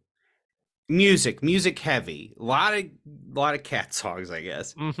you. Music heavy. A lot of cat songs, I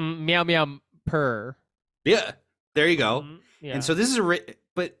guess. Meow meow purr. Yeah, there you go. Yeah. And so this is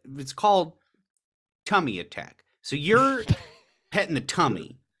but it's called tummy attack. So you're petting the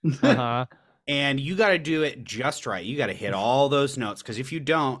tummy, Uh-huh. and you got to do it just right. You got to hit all those notes, because if you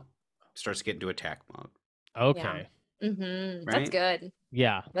don't, it starts to get into attack mode. Okay. That's Right? good.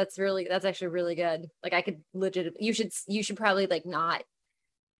 Yeah. That's actually really good. Like I could legit. You should probably like not.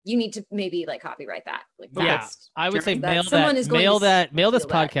 You need to maybe like copyright that. Like Yeah. that's I would say that mail someone is going to mail this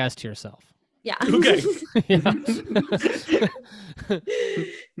steal that. podcast to yourself. yeah. Okay. Yeah.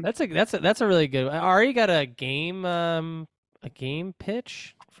 That's a really good. Ari got a game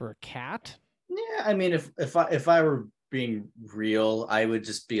pitch for a cat. Yeah, I mean, if I were being real, I would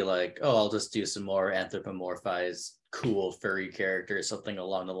just be like, oh, I'll just do some more anthropomorphized, cool furry characters, something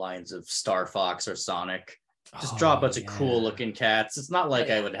along the lines of Star Fox or Sonic. Just draw a bunch of cool looking cats. It's not like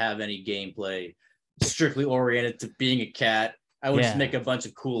I would have any gameplay strictly oriented to being a cat. I would just make a bunch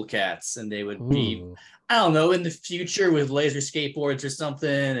of cool cats, and they would be, I don't know, in the future with laser skateboards or something,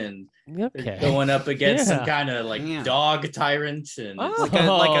 and they're going up against some kind of like dog tyrant, and Like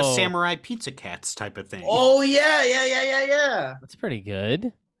a samurai pizza cats type of thing. oh yeah. That's pretty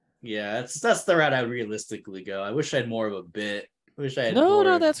good. Yeah, that's the route I would realistically go. I wish I had more of a bit. I wish I had No,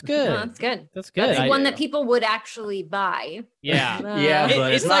 more. that's good. No, that's good. That's good. That's I- one that people would actually buy. Yeah. Yeah,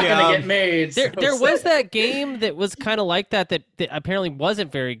 but It's it's not like, gonna get made. There so- was that game that was kind of like that apparently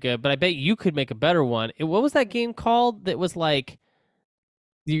wasn't very good, but I bet you could make a better one. What was that game called that was like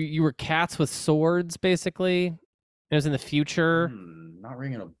you were cats with swords, basically? It was in the future. Not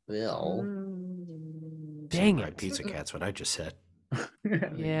ringing a bell. Dang Samurai it. pizza cats, what I just said.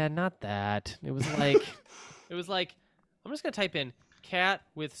 Yeah, not that. It was like I'm just gonna type in cat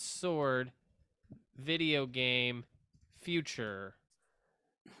with sword video game future.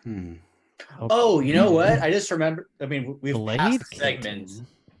 Hmm. Oh, you know what? I just remember. I mean, we've Blade passed the segment, Kitten.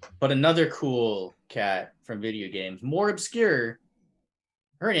 but another cool cat from video games, more obscure.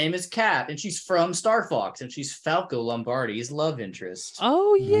 Her name is Kat, and she's from Star Fox, and she's Falco Lombardi's love interest.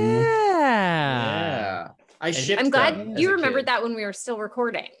 Oh yeah. Yeah, I'm glad you remembered that when we were still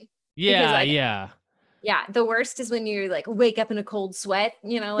recording. Yeah, like, yeah. Yeah, the worst is when you like wake up in a cold sweat,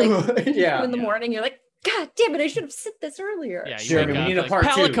 you know, like Yeah. in the morning, you're like, God damn it, I should have said this earlier. Yeah, you Sure, wake we up need a like, part two.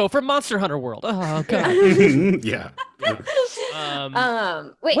 Palico from Monster Hunter World. Oh god. Yeah. Wait,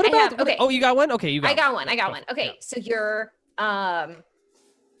 What I about? have, okay. Oh, you got one? Okay, you got. I got one. Okay, so you're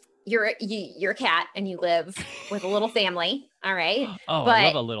a cat and you live with a little family. All right. Oh, but, I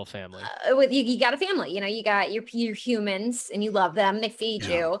love a little family. With you got a family, you know, you got your humans and you love them, they feed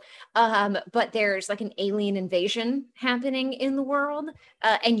you. But there's like an alien invasion happening in the world,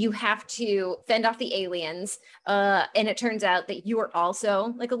 and you have to fend off the aliens. And it turns out that you are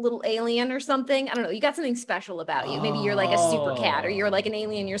also like a little alien or something. I don't know. You got something special about you. Maybe you're like a super cat or you're like an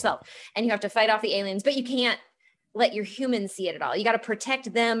alien yourself, and you have to fight off the aliens, but you can't let your humans see it at all. You got to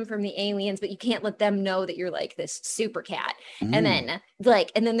protect them from the aliens, but you can't let them know that you're like this super cat. And then but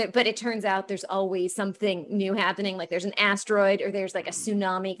it turns out there's always something new happening. Like there's an asteroid or there's like a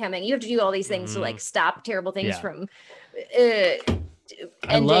tsunami coming. You have to do all these things to like stop terrible things from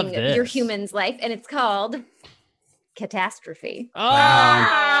ending your human's life. And it's called Catastrophe.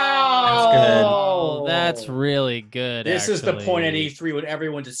 Oh, that's really good. This is the point at actually. E3 when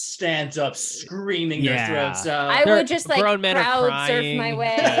everyone just stands up screaming their throats out. I They're- would just like grown men are crowd surf my crying.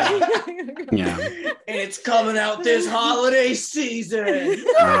 way. Yeah. And it's coming out this holiday season.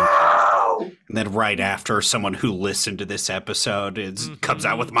 And then right after, someone who listened to this episode comes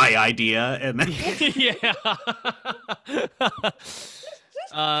out with my idea, and then yeah.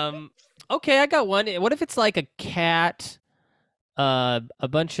 Okay, I got one. What if it's like a cat, a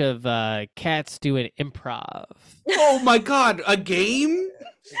bunch of cats doing improv? oh my god, a game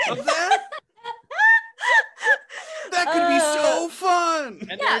of that? That could be so fun.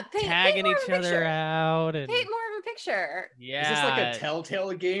 And Yeah, they're paint tagging more of each a other picture. out. And Paint more of a picture. yeah, Is this like a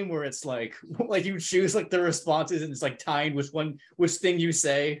Telltale game where it's like you choose like the responses and it's like timed with which thing you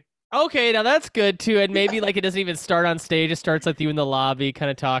say? okay, now that's good too. And maybe like it doesn't even start on stage. It starts with you in the lobby,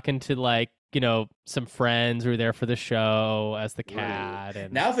 kind of talking to like, you know, some friends who are there for the show as the cat.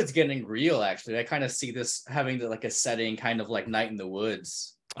 And Now if it's getting real, actually, I kind of see this having like a setting kind of like Night in the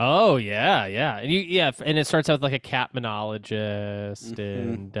Woods. oh yeah, and and it starts out with like a cat monologist,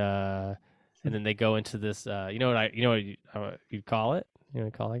 and then they go into this. You know what you'd call it? You know what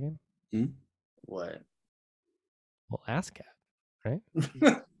you call that game? What? Well, Ass Cat, right?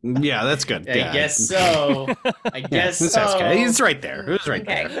 Yeah, that's good. I Yeah. guess so. I Yeah, guess that's so. good. It's right there. It was right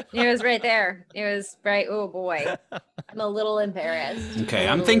Okay. there. It was right there. It was right. Oh boy. I'm a little embarrassed. Okay,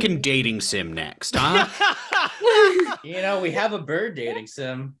 I'm thinking dating sim next, huh? You know, we have a bird dating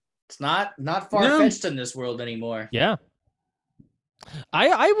sim. It's not far-fetched in this world anymore. Yeah.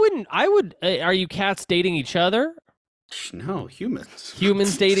 I would. Are you cats dating each other? No, humans.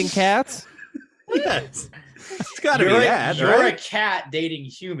 Humans dating cats? Yes. It's gotta be You're, that, you're right? a cat dating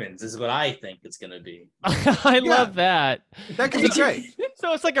humans, is what I think it's gonna be. I love that. That could be great.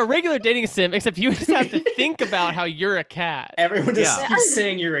 So it's like a regular dating sim, except you just have to think about how you're a cat. Everyone just Yeah. keeps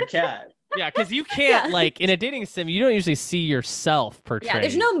saying you're a cat. Yeah, because you can't like in a dating sim, you don't usually see yourself portrayed. Yeah,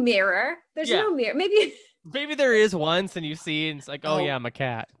 there's no mirror. There's Yeah. no mirror. Maybe Maybe there is once, and you see, and it's like, oh Oh. yeah, I'm a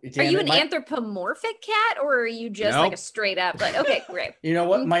cat. are Damn you it, an my- anthropomorphic cat or are you just Nope. like a straight up like okay, great. You know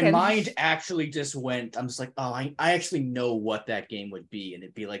what? My Okay. mind actually just went. I'm just like, oh, I actually know what that game would be, and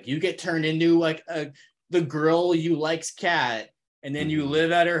it'd be like you get turned into like the girl you like's cat, and then you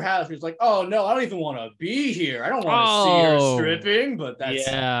live at her house. It's like, oh no, I don't even want to be here. I don't want to see Oh. her stripping. But that's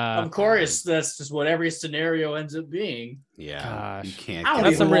Yeah. of course that's just what every scenario ends up being. Yeah, Gosh. you can't. I don't get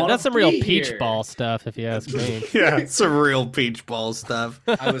That's even some real, wanna that's some real be peach here. ball stuff, if you ask me. Yeah, it's some real peach ball stuff.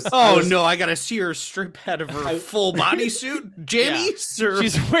 I was. Oh no, I gotta see her strip out of her I- full bodysuit jammies. Or...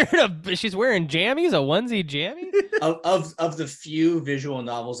 She's wearing jammies, a onesie jammy. Of the few visual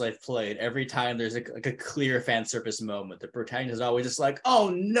novels I've played, every time there's like a clear fan service moment, the protagonist is always just like, "Oh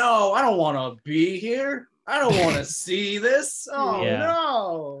no, I don't want to be here. I don't want to see this. Oh Yeah.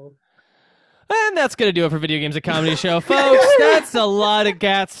 no." And that's going to do it for Video Games, a Comedy Show, folks. That's a lot of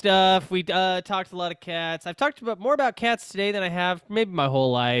cat stuff. We talked a lot of cats. I've talked more about cats today than I have maybe my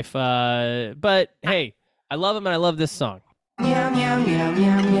whole life. But hey, I love them and I love this song. Meow meow meow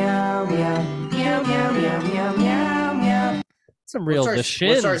meow meow meow meow meow meow meow meow mew. Some real What's our- The Shin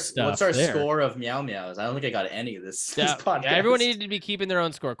what's our, stuff What's our there. score of meow meows? I don't think I got any of this. Yeah, this podcast. yeah, everyone needed to be keeping their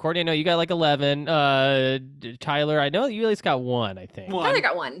own score. Courtney, I know you got like 11. Tyler, I know you at least got one, I think. One. Tyler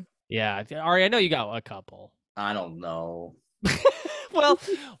got one. Yeah. Ari, I know you got a couple. I don't know. Well,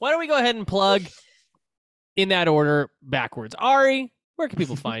 why don't we go ahead and plug in that order backwards. Ari, where can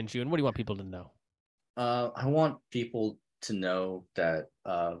people find you and what do you want people to know? I want people to know that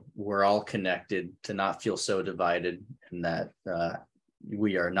we're all connected, to not feel so divided, and that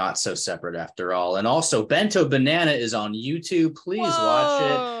we are not so separate after all. And also, Bento Banana is on YouTube. Please watch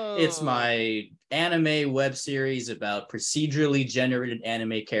it. It's my anime web series about procedurally generated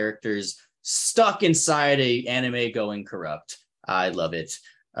anime characters stuck inside a anime going corrupt. I love it.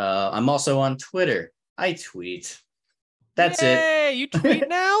 I'm also on Twitter. I tweet. That's it. Hey, you tweet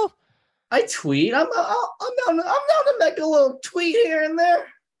now? I tweet. I'm down to make a little tweet here and there.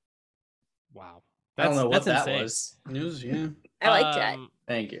 Wow. I don't know what that's that insane. was. News, yeah. I like that.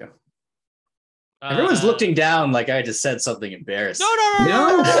 Thank you. Everyone's looking down like I just said something embarrassing.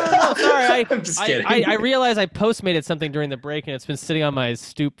 No. Sorry, I'm just I, kidding. I realized I postmated something during the break and it's been sitting on my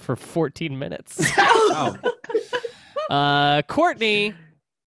stoop for 14 minutes. Oh, Courtney,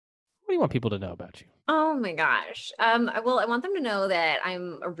 what do you want people to know about you? Oh my gosh. Well, I want them to know that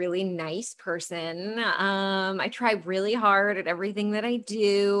I'm a really nice person. I try really hard at everything that I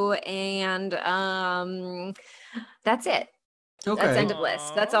do, and that's it. That's okay. end of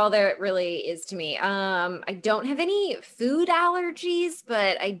list. That's all there really is to me. I don't have any food allergies,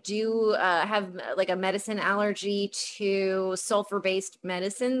 but I do have like a medicine allergy to sulfur-based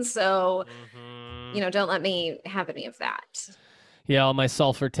medicine. So, don't let me have any of that. Yeah, all my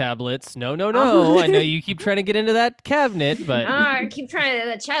sulfur tablets. No. I know you keep trying to get into that cabinet, but I keep trying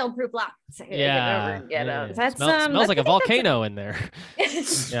to childproof locks. yeah, Get yeah. over. That's smells like a I think that's volcano in there.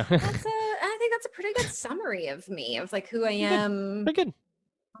 Yeah, I think that's a pretty good summary of me, of like who I am pretty good.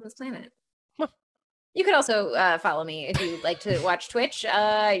 on this planet. Huh. You could also follow me if you like to watch Twitch.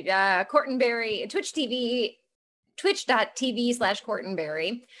 Cortenberry, Twitch TV,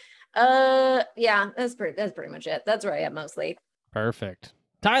 twitch.tv/Cortenberry. Yeah, that's pretty much it. That's where I am mostly. Perfect.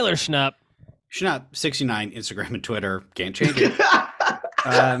 Tyler Schnupp. Schnupp69, Instagram and Twitter. Can't change it.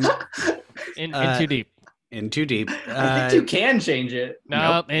 In Uh, too deep. In too deep. I think you can change it.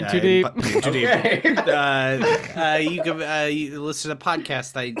 No, in too deep. In too deep. Okay. You can you listen to a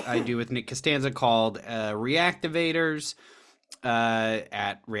podcast I do with Nick Costanza called Reactivators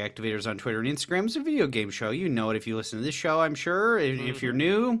at Reactivators on Twitter and Instagram. It's a video game show. You know it if you listen to this show, I'm sure. If you're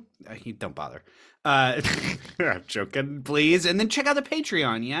new, you don't bother. I'm joking, please. And then check out the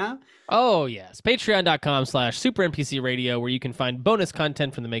Patreon, yeah? Oh, yes. Patreon.com/SuperNPCRadio, where you can find bonus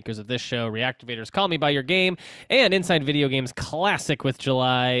content from the makers of this show, Reactivators, Call Me By Your Game, and Inside Video Games Classic with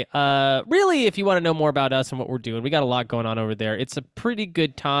July. Really, if you want to know more about us and what we're doing, we got a lot going on over there. It's a pretty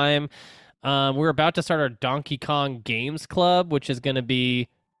good time. We're about to start our Donkey Kong Games Club, which is going to be,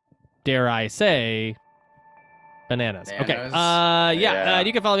 dare I say, bananas. Okay. Yeah.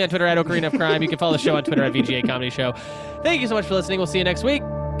 You can follow me on Twitter at Ocarina of Crime. You can follow the show on Twitter at VGA Comedy Show. Thank you so much for listening. We'll see you next week.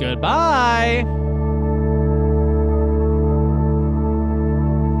 Goodbye.